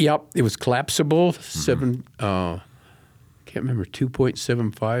launcher? Yep, it was collapsible, can't remember,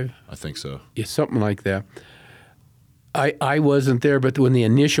 2.75? I think so. Yeah, something like that. I wasn't there, but when the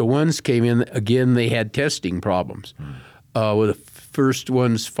initial ones came in, again, they had testing problems. Well, the first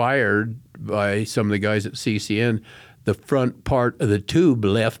ones fired by some of the guys at CCN, the front part of the tube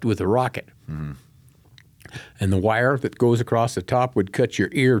left with a rocket. And the wire that goes across the top would cut your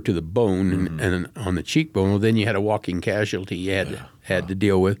ear to the bone and on the cheekbone. Well, then you had a walking casualty you had to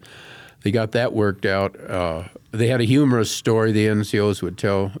deal with. They got that worked out. They had a humorous story the NCOs would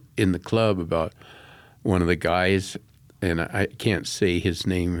tell in the club about one of the guys, and I can't say his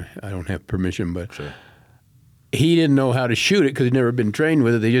name. I don't have permission, but he didn't know how to shoot it because he'd never been trained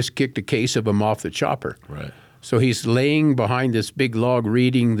with it. They just kicked a case of him off the chopper. Right. So he's laying behind this big log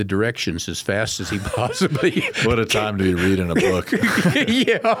reading the directions as fast as he possibly What a time to be reading a book.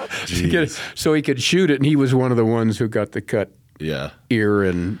 Yeah. So he could shoot it, and he was one of the ones who got the cut ear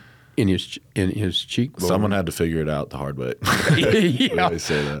and in his cheekbone. Someone had to figure it out the hard way. Yeah. We always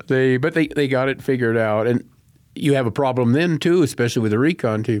say that. They got it figured out. And you have a problem then, too, especially with the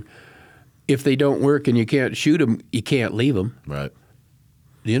recon team. If they don't work and you can't shoot them, you can't leave them. Right.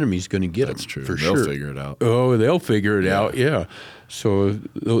 The enemy's going to get them. That's true. For They'll sure. figure it out. Oh, they'll figure it out. Yeah. So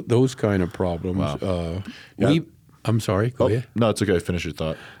those kind of problems. Wow. I'm sorry. Go ahead. No, it's okay. Finish your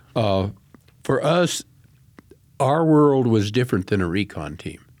thought. For us, our world was different than a recon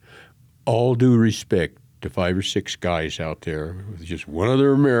team. All due respect to 5 or 6 guys out there with just one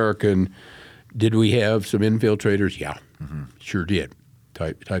other American. Did we have some infiltrators? Yeah, sure did.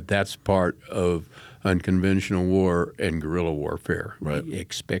 Type. That's part of unconventional war and guerrilla warfare. Right. We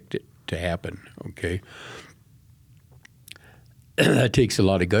expect it to happen, okay? That takes a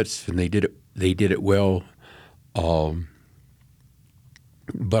lot of guts, and they did it well.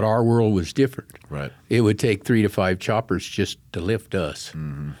 But our world was different. Right. It would take 3 to 5 choppers just to lift us.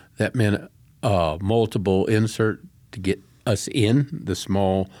 That meant multiple insert to get us in, the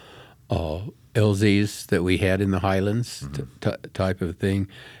small LZs that we had in the Highlands type of thing.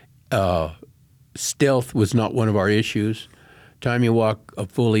 Stealth was not one of our issues. Time you walk a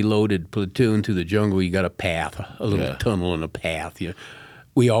fully loaded platoon through the jungle, you got a path, a little tunnel and a path.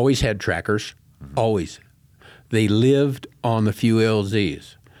 We always had trackers, always. They lived on the few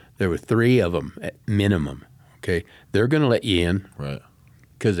LZs. There were 3 of them at minimum, okay? They're going to let you in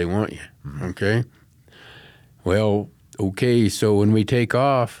because they want you, okay? Well, okay, so when we take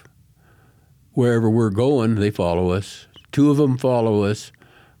off, wherever we're going, they follow us. 2 of them follow us.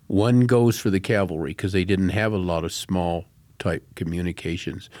 1 goes for the cavalry because they didn't have a lot of small type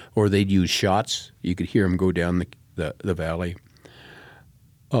communications, or they'd use shots. You could hear them go down the valley.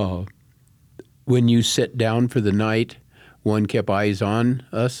 When you sat down for the night, 1 kept eyes on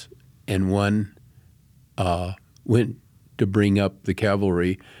us, and 1 went to bring up the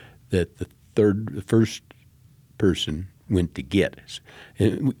cavalry that the first person went to get us.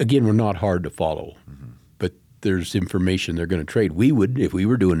 And again, we're not hard to follow, but there's information they're going to trade. We would, if we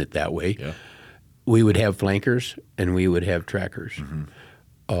were doing it that way, we would have flankers and we would have trackers.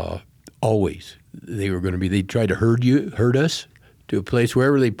 Always. They'd try to herd us to a place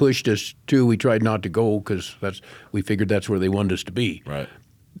wherever they pushed us to. We tried not to go because we figured that's where they wanted us to be. Right.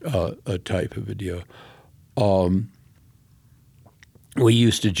 A type of a deal. We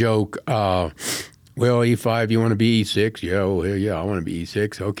used to joke, well, E5, you want to be E6? Yeah, I want to be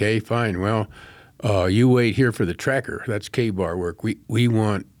E6. Okay, fine. Well, you wait here for the tracker. That's K-bar work. We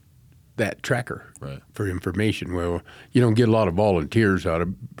want that tracker Right. for information. Well, you don't get a lot of volunteers out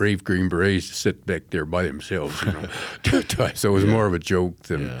of brave Green Berets to sit back there by themselves, you know. So it was more of a joke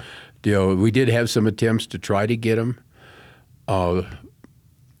than, you know, we did have some attempts to try to get them.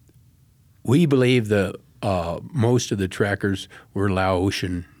 We believe that most of the trackers were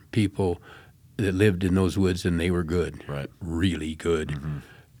Laotian people that lived in those woods, and they were good, Right. really good.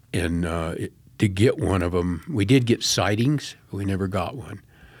 And to get one of them, we did get sightings, but we never got one.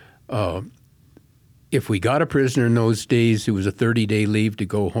 If we got a prisoner in those days, it was a 30-day leave to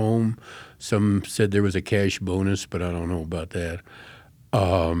go home. Some said there was a cash bonus, but I don't know about that.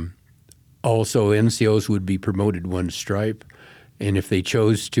 Also, NCOs would be promoted one stripe, and if they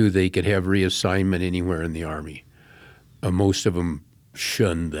chose to, they could have reassignment anywhere in the Army. Most of them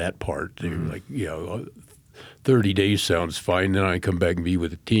shunned that part. They were like, 30 days sounds fine, then I come back and be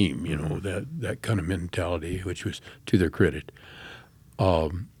with the team, you know, that kind of mentality, which was to their credit.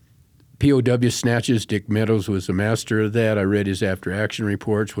 POW snatches, Dick Meadows was a master of that. I read his after-action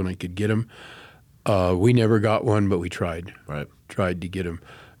reports when I could get them. We never got one, but we tried. Right. Tried to get them.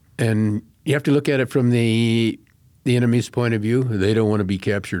 And you have to look at it from the enemy's point of view. They don't want to be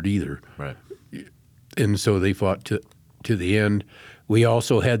captured either. Right. And so they fought to the end. We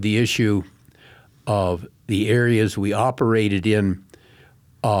also had the issue of the areas we operated in.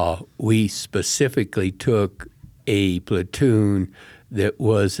 We specifically took a platoon that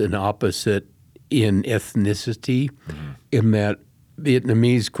was an opposite in ethnicity, in that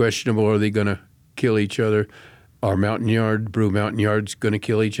Vietnamese, questionable, are they going to kill each other? Are Brew Mountain Yards going to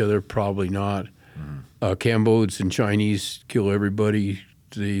kill each other? Probably not. Cambodians and Chinese kill everybody.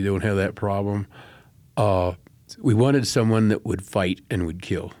 They don't have that problem. We wanted someone that would fight and would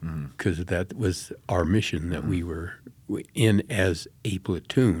kill, because that was our mission that we were in as a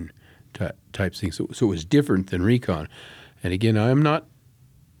platoon type thing. So it was different than recon. And again, I'm not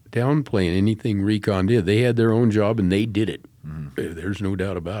downplaying anything recon did. They had their own job and they did it. There's no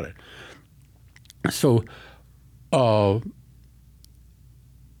doubt about it. So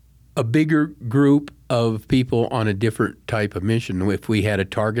a bigger group of people on a different type of mission. If we had a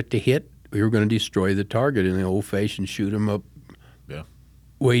target to hit, we were going to destroy the target in the old-fashioned shoot 'em up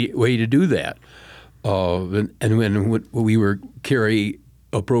way to do that. And when we were carry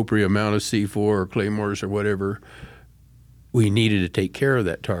appropriate amount of C4 or claymores or whatever, we needed to take care of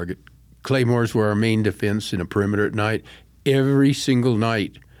that target. Claymores were our main defense in a perimeter at night. Every single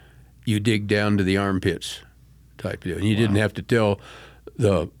night, you dig down to the armpits type deal. And you didn't have to tell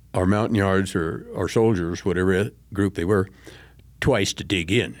our mountain yards or our soldiers, whatever group they were, twice to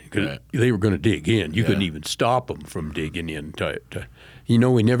dig in, because they were going to dig in. You couldn't even stop them from digging in. You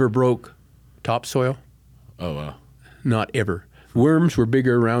know, we never broke topsoil. Oh, wow. Not ever. Worms were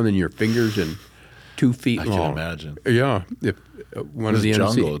bigger around than your fingers and 2 feet long. I can imagine. Yeah. If, one of the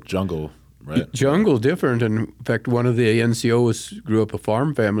jungle, right? Jungle different. And in fact, one of the NCOs grew up a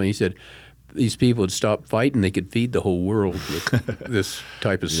farm family. He said these people would stop fighting, they could feed the whole world with this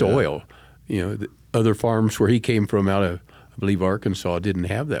type of soil. You know, the other farms where he came from out of, I believe, Arkansas didn't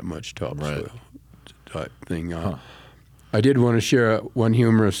have that much topsoil type thing. I did want to share one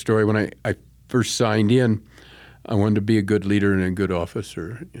humorous story. When I first signed in, I wanted to be a good leader and a good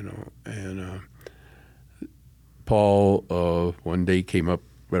officer, you know. And Paul one day came up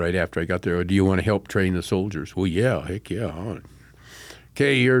right after I got there. "Oh, do you want to help train the soldiers?" "Well, yeah, heck yeah.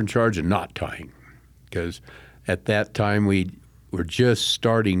 Okay, you're in charge of knot tying." Because at that time we were just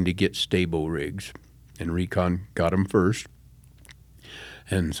starting to get stable rigs, and recon got them first.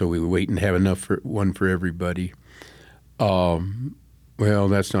 And so we were waiting to have enough for one for everybody. Well,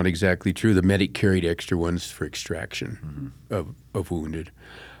 that's not exactly true. The medic carried extra ones for extraction of wounded.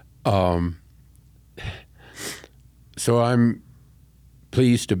 So I'm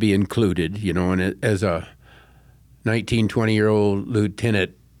pleased to be included, you know, and as a 19, 20-year-old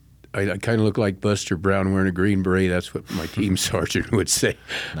lieutenant, I kind of look like Buster Brown wearing a green beret. That's what my team sergeant would say.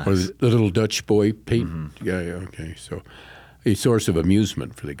 Nice. Or the little Dutch boy paint. Yeah, okay. So a source of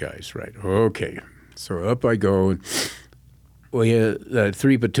amusement for the guys, right? Okay. So up I go. The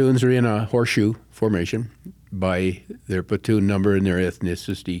 3 platoons are in a horseshoe formation by their platoon number and their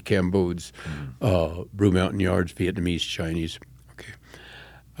ethnicity: Cambodians, Brew Mountain Yards, Vietnamese, Chinese.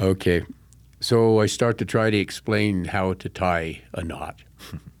 Okay. So I start to try to explain how to tie a knot.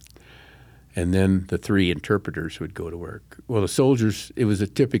 And then the 3 interpreters would go to work. Well, the soldiers, it was a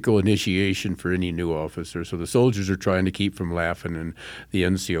typical initiation for any new officer. So the soldiers are trying to keep from laughing, and the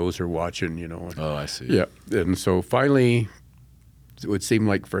NCOs are watching, you know. Oh, I see. Yeah. And so finally, it would seem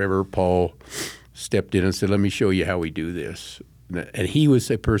like forever, Paul stepped in and said, "Let me show you how we do this." And he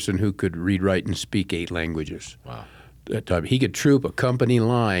was a person who could read, write, and speak 8 languages. Wow. That time. He could troop a company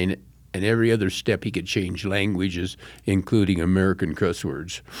line And every other step he could change languages, including American cuss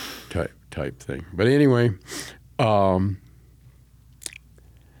words type thing. But anyway,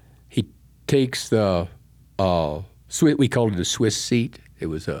 he takes the we called it a Swiss seat. It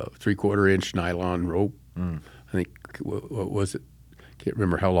was a 3/4-inch nylon rope. I think, what was it? Can't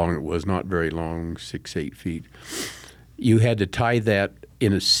remember how long it was. Not very long, 6-8 feet. You had to tie that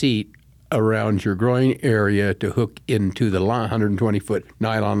in a seat around your groin area to hook into the 120-foot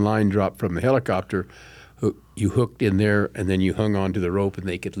nylon line drop from the helicopter. You hooked in there, and then you hung onto the rope, and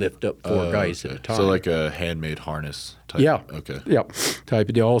they could lift up 4 guys at a time. So like a handmade harness type? Yeah. Okay. Yeah, type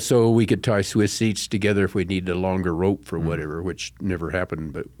of deal. Also, we could tie Swiss seats together if we needed a longer rope for whatever, which never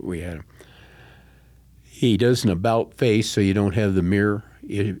happened, but we had them. He does an about face, so you don't have the mirror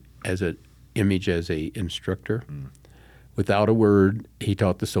as an image as a instructor. Without a word, he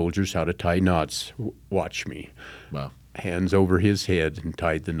taught the soldiers how to tie knots. Watch me. Wow. Hands over his head and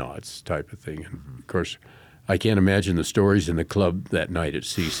tied the knots type of thing. And of course, I can't imagine the stories in the club that night at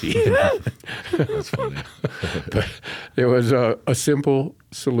CC. That's funny. But it was a simple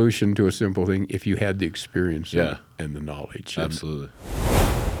solution to a simple thing if you had the experience and the knowledge. Absolutely.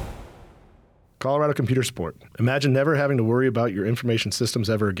 Colorado Computer Support. Imagine never having to worry about your information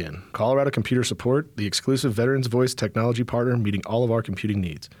systems ever again. Colorado Computer Support, the exclusive Veterans Voice technology partner meeting all of our computing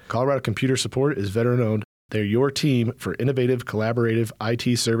needs. Colorado Computer Support is veteran-owned. They're your team for innovative, collaborative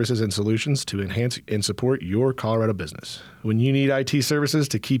IT services and solutions to enhance and support your Colorado business. When you need IT services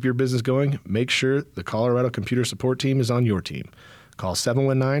to keep your business going, make sure the Colorado Computer Support team is on your team. Call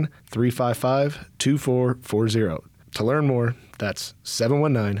 719-355-2440. To learn more, that's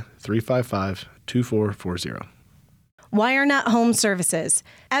 719-355-2440. WireNet Home Services.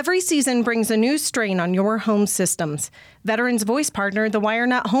 Every season brings a new strain on your home systems. Veterans Voice partner, the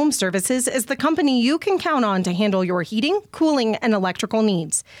WireNet Home Services, is the company you can count on to handle your heating, cooling, and electrical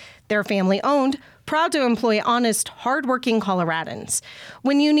needs. They're family-owned, proud to employ honest, hard-working Coloradans.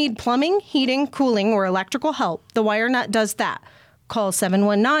 When you need plumbing, heating, cooling, or electrical help, the WireNet does that. Call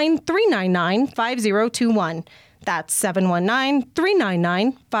 719-399-5021. That's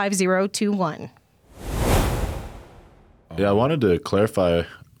 719-399-5021. Yeah, I wanted to clarify,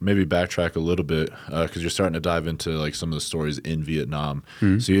 maybe backtrack a little bit, because you're starting to dive into like some of the stories in Vietnam.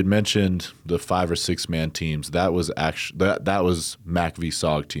 So you had mentioned the 5 or 6 man teams. That was actually that was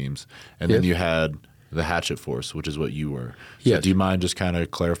MACV-SOG teams, and then you had the Hatchet Force, which is what you were. So do you mind just kind of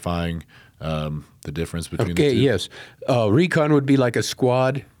clarifying the difference between the two? Yes. Recon would be like a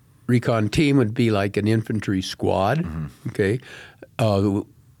squad. Recon team would be like an infantry squad. Okay.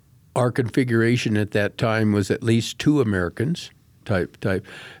 Our configuration at that time was at least 2 Americans type.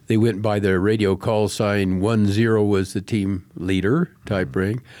 They went by their radio call sign. 10 was the team leader type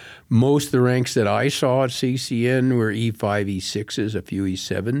rank. Most of the ranks that I saw at CCN were E5, E6s, a few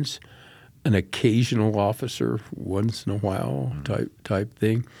E7s, an occasional officer once in a while type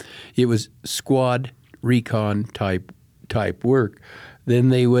thing. It was squad recon type work. Then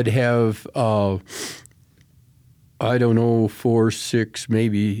they would have, 4, 6,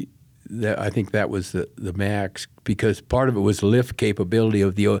 maybe. I think that was the max, because part of it was lift capability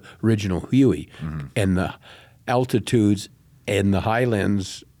of the original Huey and the altitudes and the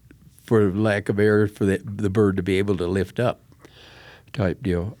highlands, for lack of air, for the bird to be able to lift up type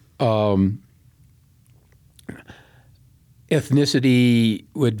deal. Ethnicity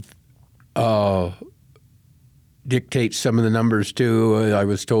would dictate some of the numbers too. I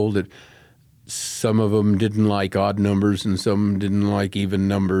was told that some of them didn't like odd numbers and some didn't like even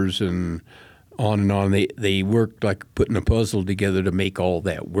numbers, and on and on. They worked like putting a puzzle together to make all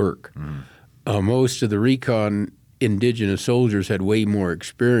that work. Most of the recon indigenous soldiers had way more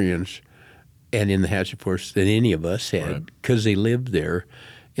experience and in the Hatchet Force than any of us had, because they lived there,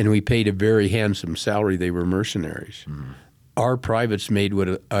 and we paid a very handsome salary. They were mercenaries. Our privates made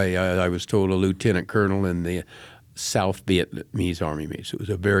what I was told a lieutenant colonel in the South Vietnamese Army made. So it was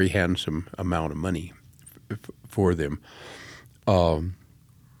a very handsome amount of money for them.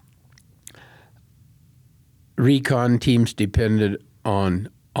 Recon teams depended on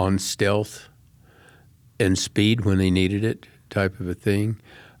stealth and speed when they needed it, type of a thing.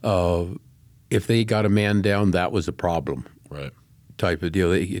 If they got a man down, that was a problem. Right. Type of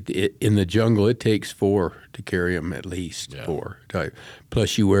deal. In the jungle, it takes 4 to carry them, at least 4 type.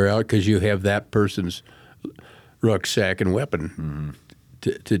 Plus you wear out because you have that person's rucksack and weapon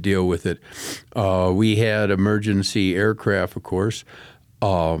to deal with it. We had emergency aircraft, of course,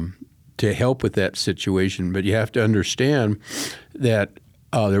 to help with that situation. But you have to understand that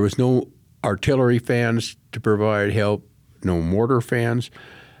there was no artillery fans to provide help, no mortar fans.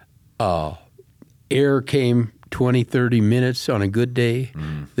 Air came 20, 30 minutes on a good day.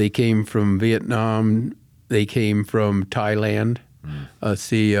 They came from Vietnam. They came from Thailand.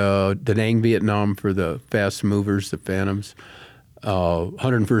 Da Nang, Vietnam for the fast movers, the Phantoms.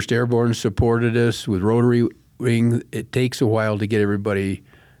 101st Airborne supported us with rotary wing. It takes a while to get everybody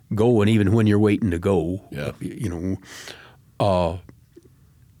going, even when you're waiting to go. Yeah.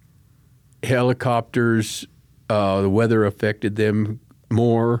 Helicopters, the weather affected them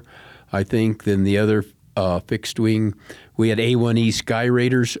more, I think, than the other fixed wing. We had A-1E Sky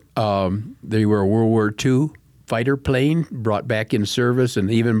Raiders. They were a World War II fighter plane brought back in service, and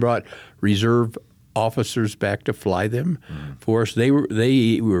even brought reserve officers back to fly them for us. They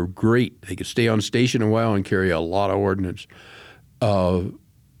were great. They could stay on station a while and carry a lot of ordnance.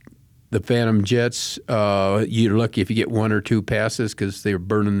 The Phantom jets, you're lucky if you get 1 or 2 passes because they were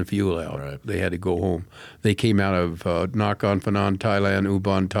burning the fuel out. Right. They had to go home. They came out of Nakhon Phanom, Thailand,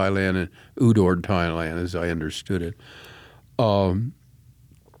 Ubon, Thailand, and Udor, Thailand, as I understood it.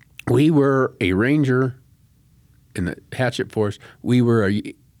 We were a Ranger in the Hatchet Force. We were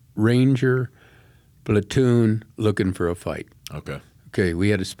a Ranger platoon looking for a fight. Okay, we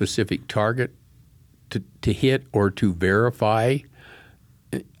had a specific target to hit or to verify.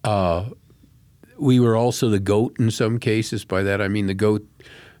 We were also the goat in some cases. By that I mean the goat,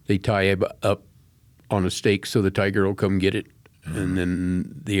 they tie up on a stake so the tiger will come get it, and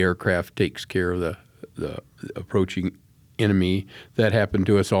then the aircraft takes care of the approaching enemy. That happened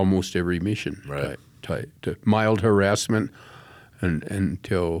to us almost every mission. Right. To mild harassment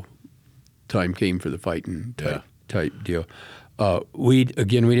until time came for the fighting type deal. We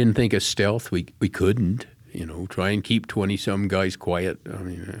didn't think of stealth. We couldn't. Try and keep 20-some guys quiet. I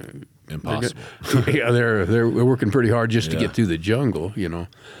mean, Impossible. They're working pretty hard just to get through the jungle. The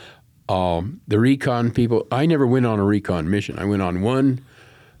recon people. I never went on a recon mission. I went on one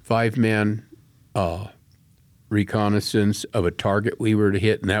 5-man reconnaissance of a target we were to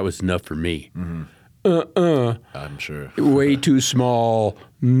hit, and that was enough for me. I'm sure. Way too small.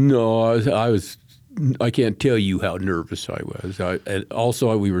 No, I can't tell you how nervous I was. And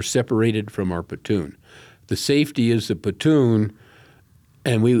also, we were separated from our platoon. The safety is the platoon,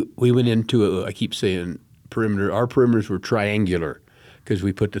 and we went into I keep saying perimeter. Our perimeters were triangular because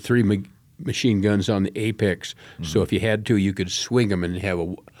we put the 3 machine guns on the apex. So if you had to, you could swing them and have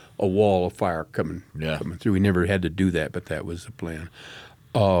a wall of fire coming through. We never had to do that, but that was the plan.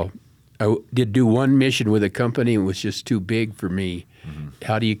 I did do one mission with a company. It was just too big for me.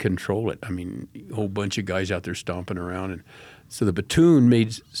 How do you control it? I mean, a whole bunch of guys out there stomping around. And so the platoon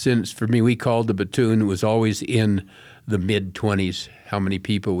made sense for me. We called the platoon. It was always in the mid-20s, how many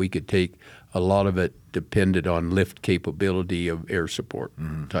people we could take. A lot of it depended on lift capability of air support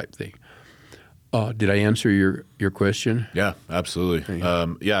type thing. Did I answer your question? Yeah, absolutely.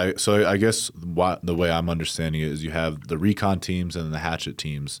 So I guess the way I'm understanding it is you have the recon teams and the hatchet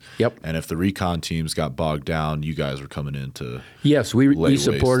teams. Yep. And if the recon teams got bogged down, you guys were coming in to Yes, we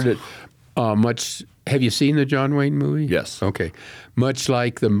supported it much. Have you seen the John Wayne movie? Yes. Okay. Much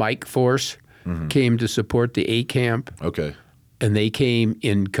like the Mike Force came to support the A camp. Okay. And they came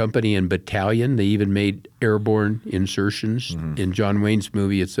in company and battalion. They even made airborne insertions. In John Wayne's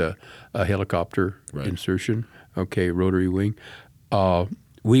movie, it's a helicopter insertion, rotary wing.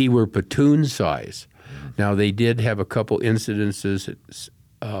 We were platoon size. Now, they did have a couple incidences.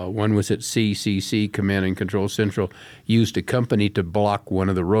 One was at CCC, Command and Control Central, used a company to block one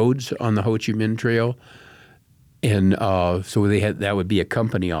of the roads on the Ho Chi Minh Trail. And so that would be a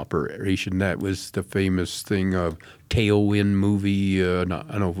company operation. That was the famous thing of Tailwind movie. I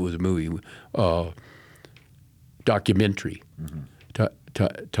don't know if it was a movie, documentary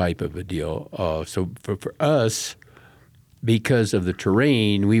type of a deal. So for us, because of the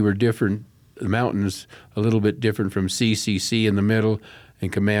terrain, we were different. The mountains a little bit different from CCC in the middle,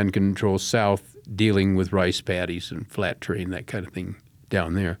 and Command Control South dealing with rice paddies and flat terrain, that kind of thing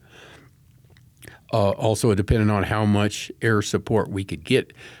down there. Also, depending on how much air support we could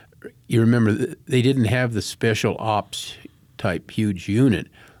get. You remember, they didn't have the special ops type huge unit.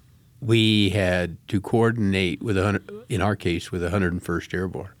 We had to coordinate with, in our case, with 101st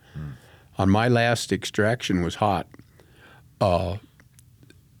Airborne. On my last extraction was hot.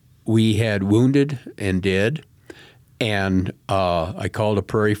 We had wounded and dead, and I called a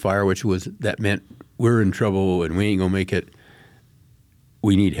prairie fire, that meant we're in trouble and we ain't gonna make it.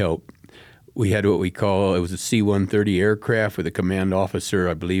 We need help. We had what we call, it was a C-130 aircraft with a command officer,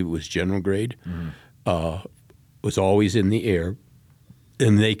 I believe it was general grade, was always in the air,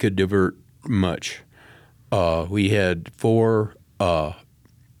 and they could divert much. We had 4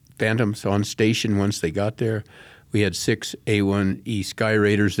 Phantoms on station once they got there. We had 6 A1E Sky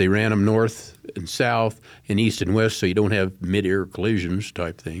Raiders. They ran them north and south and east and west, so you don't have mid-air collisions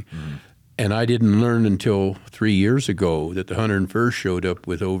type thing. And I didn't learn until 3 years ago that the 101st showed up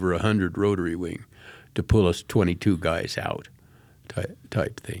with over 100 rotary wing to pull us 22 guys out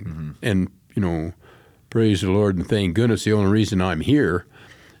type thing. And, you know, praise the Lord and thank goodness the only reason I'm here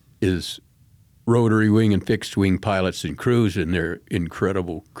is rotary wing and fixed wing pilots and crews and their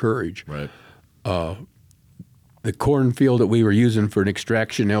incredible courage. Right. The cornfield that we were using for an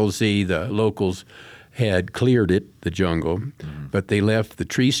extraction LZ, the locals had cleared it, the jungle, but they left the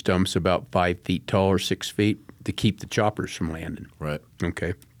tree stumps about 5 feet tall or 6 feet to keep the choppers from landing. Right.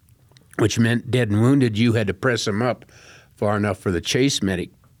 Okay. Which meant dead and wounded, you had to press them up far enough for the chase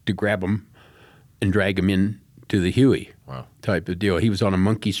medic to grab them and drag them in to the Huey. Wow. Type of deal. He was on a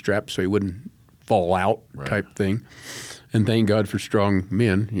monkey strap so he wouldn't fall out type thing. And thank God for strong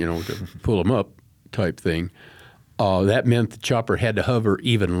men, you know, to pull them up type thing. That meant the chopper had to hover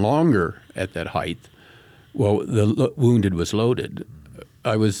even longer at that height. Well, the wounded was loaded.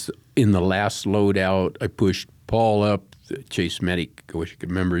 I was in the last load out. I pushed Paul up, the chase medic, I wish I could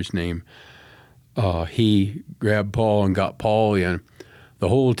remember his name. He grabbed Paul and got Paul in. The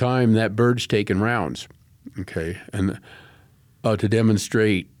whole time that bird's taking rounds, okay? And to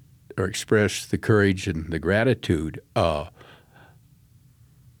demonstrate or express the courage and the gratitude,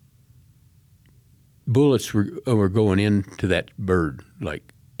 bullets were going into that bird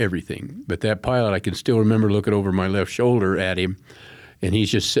like everything. But that pilot, I can still remember looking over my left shoulder at him, and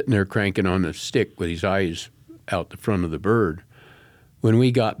he's just sitting there cranking on the stick with his eyes out the front of the bird. When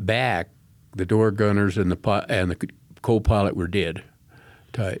we got back, the door gunners and the co-pilot were dead.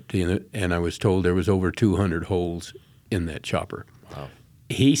 And I was told there was over 200 holes in that chopper. Wow.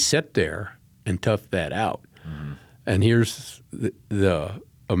 He sat there and toughed that out. And here's the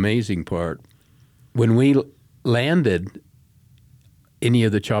amazing part. When we landed, any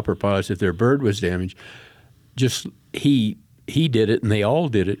of the chopper pilots, if their bird was damaged, just he did it and they all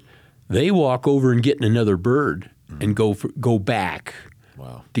did it. They walk over and get another bird and go back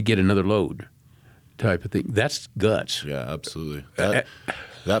to get another load type of thing. That's guts. Yeah, absolutely.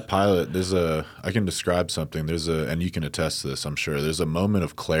 That pilot, I can describe something. And you can attest to this, I'm sure. There's a moment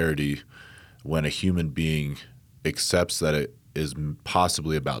of clarity when a human being accepts that it is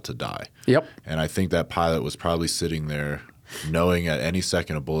possibly about to die. Yep. And I think that pilot was probably sitting there knowing at any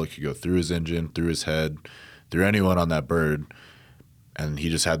second a bullet could go through his engine, through his head, through anyone on that bird. And he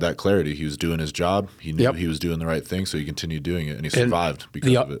just had that clarity. He was doing his job. He knew he was doing the right thing, so he continued doing it, and he survived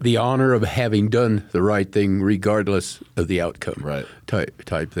because of it. The honor of having done the right thing regardless of the outcome, right?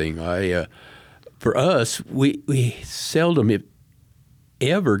 Type thing. For us, we seldom, if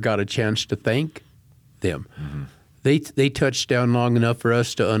ever, got a chance to thank them. They touched down long enough for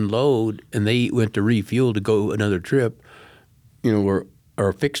us to unload, and they went to refuel to go another trip. You know, where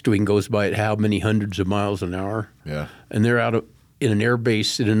our fixed wing goes by at how many hundreds of miles an hour? Yeah, and they're out in an air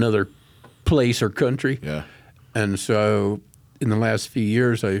base in another place or country. Yeah, and so in the last few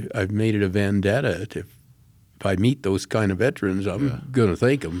years, I've made it a vendetta. If I meet those kind of veterans, I'm going to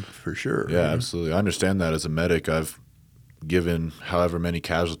thank them for sure. Yeah, absolutely. I understand that as a medic. I've given however many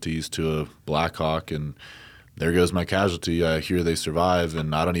casualties to a Black Hawk, and there goes my casualty. I hear they survive,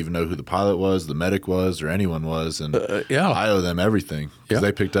 and I don't even know who the pilot was, the medic was, or anyone was, and I owe them everything because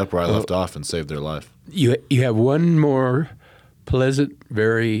they picked up where I left off and saved their life. You have one more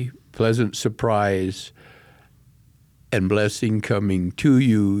very pleasant surprise and blessing coming to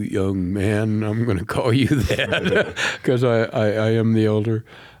you, young man. I'm going to call you that because I am the elder.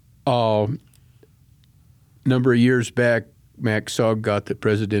 Number of years back, MACV-SOG got the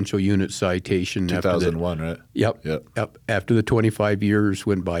Presidential Unit Citation. 2001, right? Yep. After the 25 years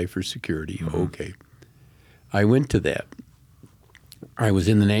went by for security. Okay. I went to that. I was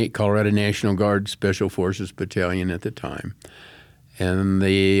in the Colorado National Guard Special Forces Battalion at the time. And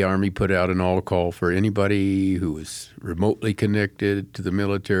the Army put out an all-call for anybody who was remotely connected to the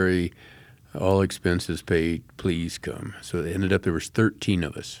military, all expenses paid, please come. So it ended up there was 13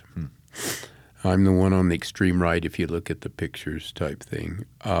 of us. I'm the one on the extreme right if you look at the pictures type thing.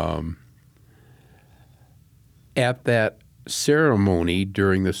 At that ceremony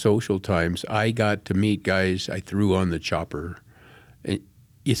during the social times, I got to meet guys I threw on the chopper. And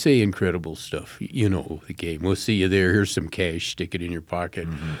you say incredible stuff. You know the game. We'll see you there. Here's some cash. Stick it in your pocket.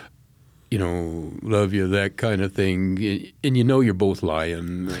 You know, love you, that kind of thing. And you know you're both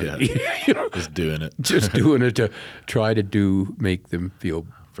lying. Yeah. You know, just doing it. Just doing it to try to make them feel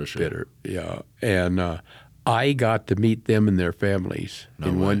for sure. better. Yeah. And I got to meet them and their families.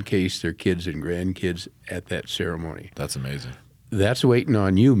 In one case, their kids and grandkids at that ceremony. That's amazing. that's waiting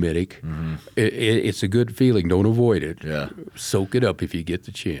on you, Middick. It's a good feeling. Don't avoid it. Yeah. Soak it up if you get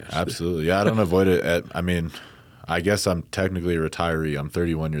the chance. Absolutely. Yeah, I don't avoid it. I guess I'm technically a retiree. I'm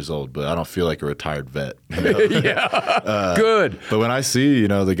 31 years old, but I don't feel like a retired vet. Yeah, good. But when I see,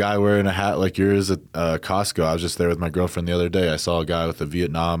 the guy wearing a hat like yours at Costco, I was just there with my girlfriend the other day. I saw a guy with a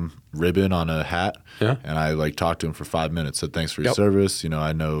Vietnam ribbon on a hat, and I talked to him for 5 minutes, said thanks for your service.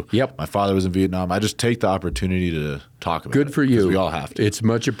 I know my father was in Vietnam. I just take the opportunity to talk about it. Good for you. We all have to. It's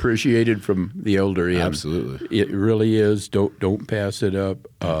much appreciated from the elder end. Absolutely. It really is. Don't pass it up.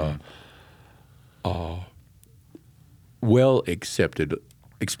 Well accepted,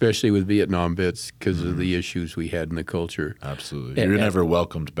 especially with Vietnam vets because of the issues we had in the culture. Absolutely. You're never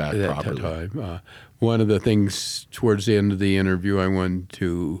welcomed back properly. Time. One of the things towards the end of the interview I wanted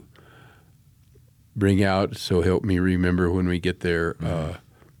to bring out, so help me remember when we get there,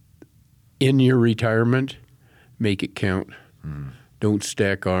 in your retirement, make it count. Don't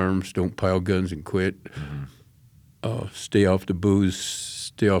stack arms. Don't pile guns and quit. Stay off the booze.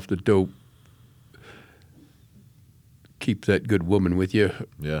 Stay off the dope. Keep that good woman with you,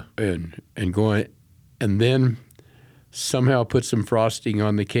 and go on, and then somehow put some frosting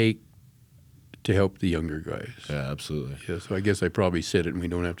on the cake to help the younger guys. Yeah, absolutely. Yeah, so I guess I probably said it, and we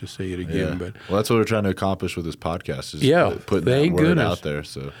don't have to say it again. But that's what we're trying to accomplish with this podcast. Is putting thank that word goodness. out there.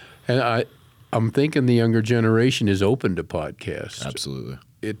 So, and I'm thinking the younger generation is open to podcasts. Absolutely.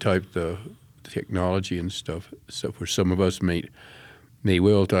 It type the technology and stuff. So for some of us may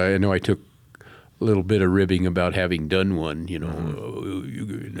will. I know I took a little bit of ribbing about having done one,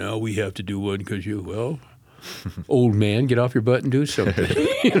 now we have to do one because old man, get off your butt and do something.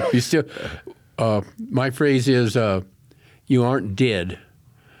 You still. My phrase is, you aren't dead,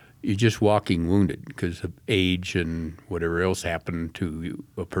 you're just walking wounded because of age and whatever else happened to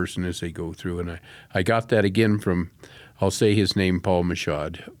a person as they go through. And I got that again from, I'll say his name, Paul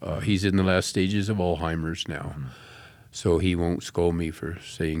Machad. He's in the last stages of Alzheimer's now, so he won't scold me for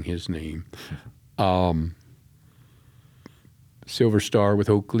saying his name. Silver Star with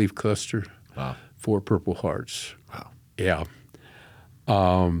Oak Leaf Cluster. Wow. 4 Purple Hearts. Wow. Yeah.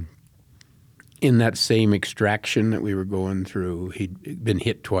 In that same extraction that we were going through, he'd been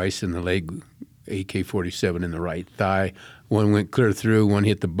hit twice in the leg, AK-47 in the right thigh. One went clear through, one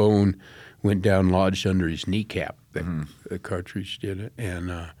hit the bone, went down, lodged under his kneecap. The cartridge did it.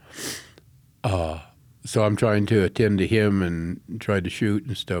 And so I'm trying to attend to him and tried to shoot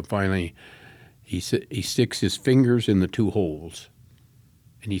and stuff. Finally, he sticks his fingers in the 2 holes.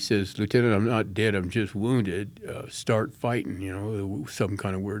 And he says, "Lieutenant, I'm not dead. I'm just wounded. Start fighting." Some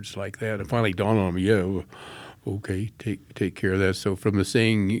kind of words like that. And finally dawned on me, okay, take care of that. So from the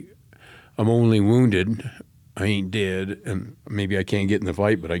saying, "I'm only wounded, I ain't dead, and maybe I can't get in the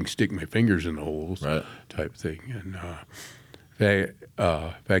fight, but I can stick my fingers in the holes," right, type thing. And in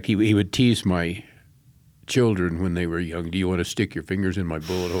fact, he would tease my children when they were young. "Do you want to stick your fingers in my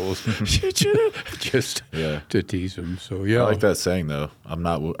bullet holes?" Just to tease them. So I like that saying though. I'm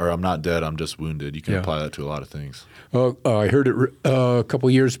not dead. I'm just wounded. You can apply that to a lot of things. I heard it a couple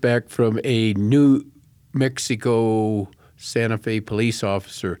years back from a New Mexico Santa Fe police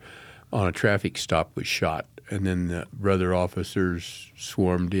officer on a traffic stop was shot, and then the brother officers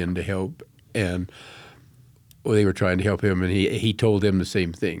swarmed in to help, and they were trying to help him, and he told them the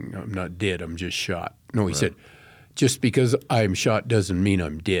same thing. "I'm not dead. I'm just shot." No, he said, "Just because I'm shot doesn't mean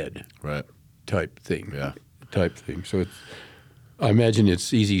I'm dead." Right. Type thing. Yeah. Type thing. So I imagine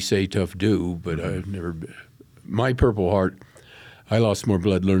it's easy say, tough do, but I've never been. My Purple Heart, I lost more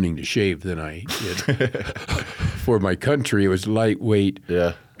blood learning to shave than I did. For my country, it was lightweight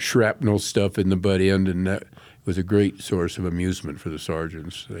shrapnel stuff in the butt end, and that was a great source of amusement for the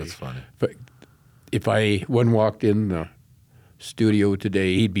sergeants. That's funny. But if one walked in the studio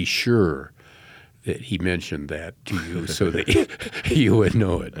today, he'd be sure that he mentioned that to you so that you would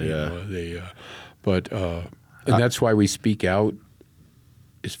know it. And that's why we speak out,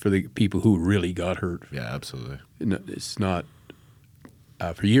 is for the people who really got hurt. Yeah, absolutely. It's not,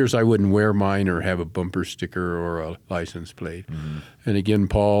 for years I wouldn't wear mine or have a bumper sticker or a license plate. And again,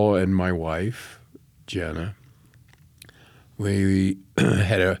 Paul and my wife, Jenna, we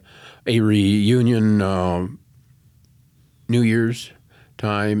had a reunion New Year's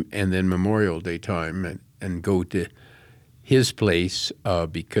time and then Memorial Day time, and go to his place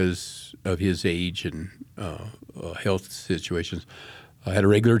because of his age and health situations. I had a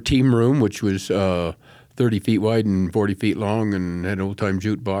regular team room, which was 30 feet wide and 40 feet long, and had an old-time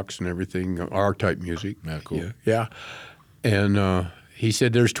jukebox and everything, R-type music. Yeah, cool. Yeah. And he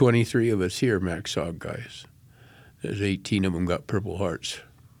said, "There's 23 of us here, MACV-SOG guys. There's 18 of them got Purple Hearts."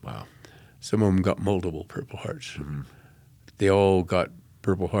 Wow. Some of them got multiple Purple Hearts. they all got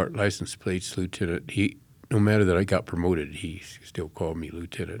Purple Heart license plates, Lieutenant. No matter that I got promoted, he still called me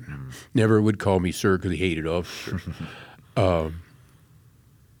Lieutenant. Never would call me sir because he hated officer. Why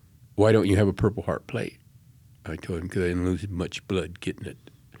don't you have a Purple Heart plate? I told him because I didn't lose much blood getting it.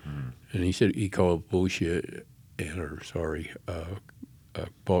 And he said he called bullshit,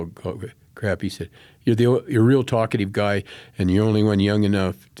 Paul called crap. He said, you're a real talkative guy, and you're the only one young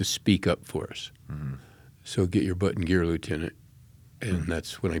enough to speak up for us. So get your butt in gear, Lieutenant. And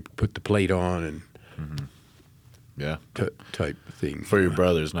that's when I put the plate on and type of thing. For your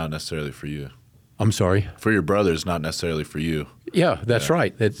brothers, not necessarily for you. I'm sorry? For your brothers, not necessarily for you. Yeah, that's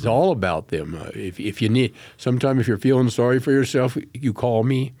right. That's all about them. If you need, sometime if you're feeling sorry for yourself, you call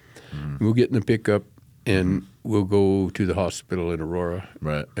me. We'll get in the pickup and we'll go to the hospital in Aurora.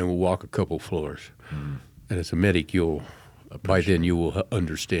 Right. And we'll walk a couple floors. And as a medic, by then you will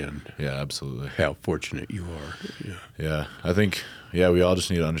understand. Yeah, absolutely. How fortunate you are. Yeah, I think, we all just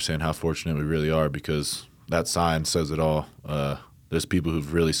need to understand how fortunate we really are, because that sign says it all. There's people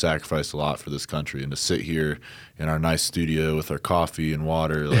who've really sacrificed a lot for this country, and to sit here in our nice studio with our coffee and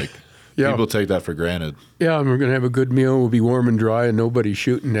water, people take that for granted. Yeah, and we're going to have a good meal. We'll be warm and dry, and nobody's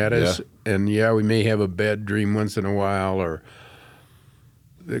shooting at us. And we may have a bad dream once in a while, or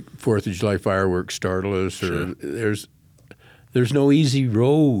the 4th of July fireworks startle us, or there's no easy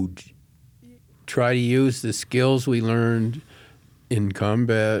road. Try to use the skills we learned in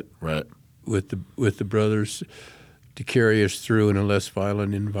combat with the brothers to carry us through in a less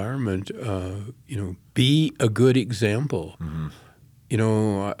violent environment. Be a good example.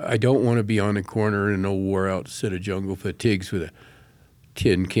 I don't want to be on the corner in an old wore-out set of jungle fatigues with a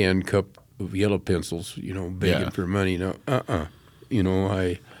tin can cup of yellow pencils, begging for money. I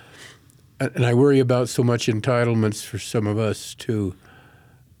worry about so much entitlements for some of us too.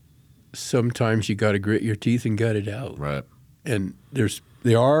 Sometimes you got to grit your teeth and gut it out. Right. And there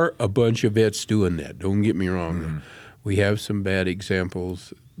are a bunch of vets doing that. Don't get me wrong. We have some bad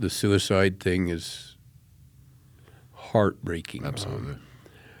examples. The suicide thing is heartbreaking. Absolutely.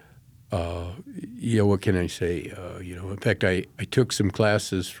 What can I say? In fact, I took some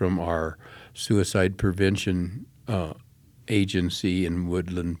classes from our suicide prevention agency in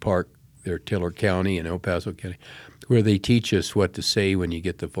Woodland Park, there, Tiller County and El Paso County, where they teach us what to say when you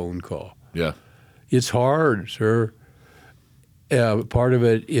get the phone call. Yeah. It's hard, sir. Part of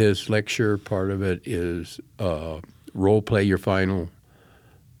it is lecture. Part of it is role play your final.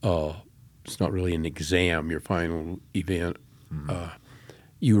 It's not really an exam, your final event.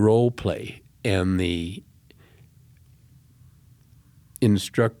 You role play, and the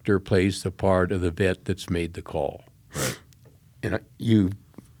instructor plays the part of the vet that's made the call. Right. And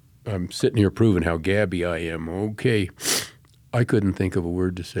I'm sitting here proving how gabby I am. Okay, I couldn't think of a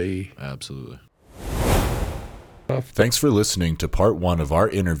word to say. Absolutely. Thanks for listening to part 1 of our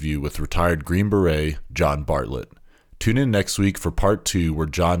interview with retired Green Beret John Bartlett. Tune in next week for part 2, where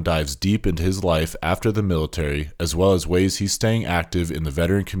John dives deep into his life after the military, as well as ways he's staying active in the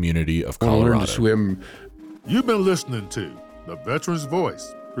veteran community of Colorado. I learned to swim. You've been listening to The Veteran's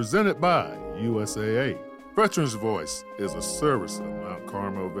Voice, presented by USAA. Veteran's Voice is a service of Mount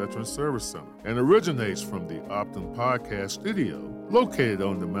Carmel Veteran Service Center and originates from the Optum Podcast Studio, located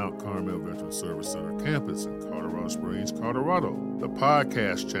on the Mount Carmel Veteran Service Center campus in Colorado Springs, Colorado. The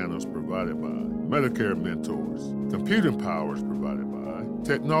podcast channel is provided by Medicare Mentors. Computing power is provided by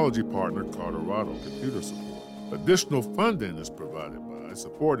Technology Partner Colorado Computer Support. Additional funding is provided by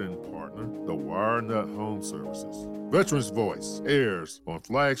supporting partner, the WireNut Home Services. Veterans Voice airs on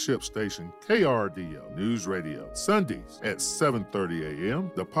flagship station KRDO News Radio Sundays at 7:30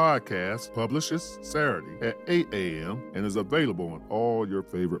 a.m. The podcast publishes Saturday at 8 a.m. and is available on all your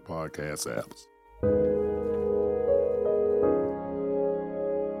favorite podcast apps.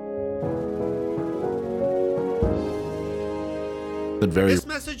 This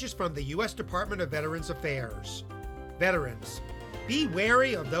message is from the U.S. Department of Veterans Affairs. Veterans, be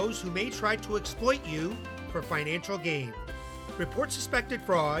wary of those who may try to exploit you for financial gain. Report suspected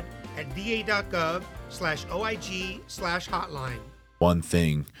fraud at va.gov/OIG/hotline. One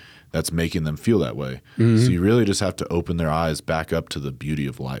thing that's making them feel that way. So you really just have to open their eyes back up to the beauty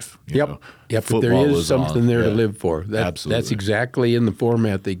of life. You know? Yep. But there is something there to live for. Absolutely. That's exactly in the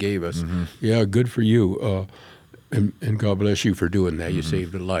format they gave us. Yeah, good for you. And God bless you for doing that. You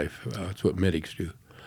saved a life. That's what medics do.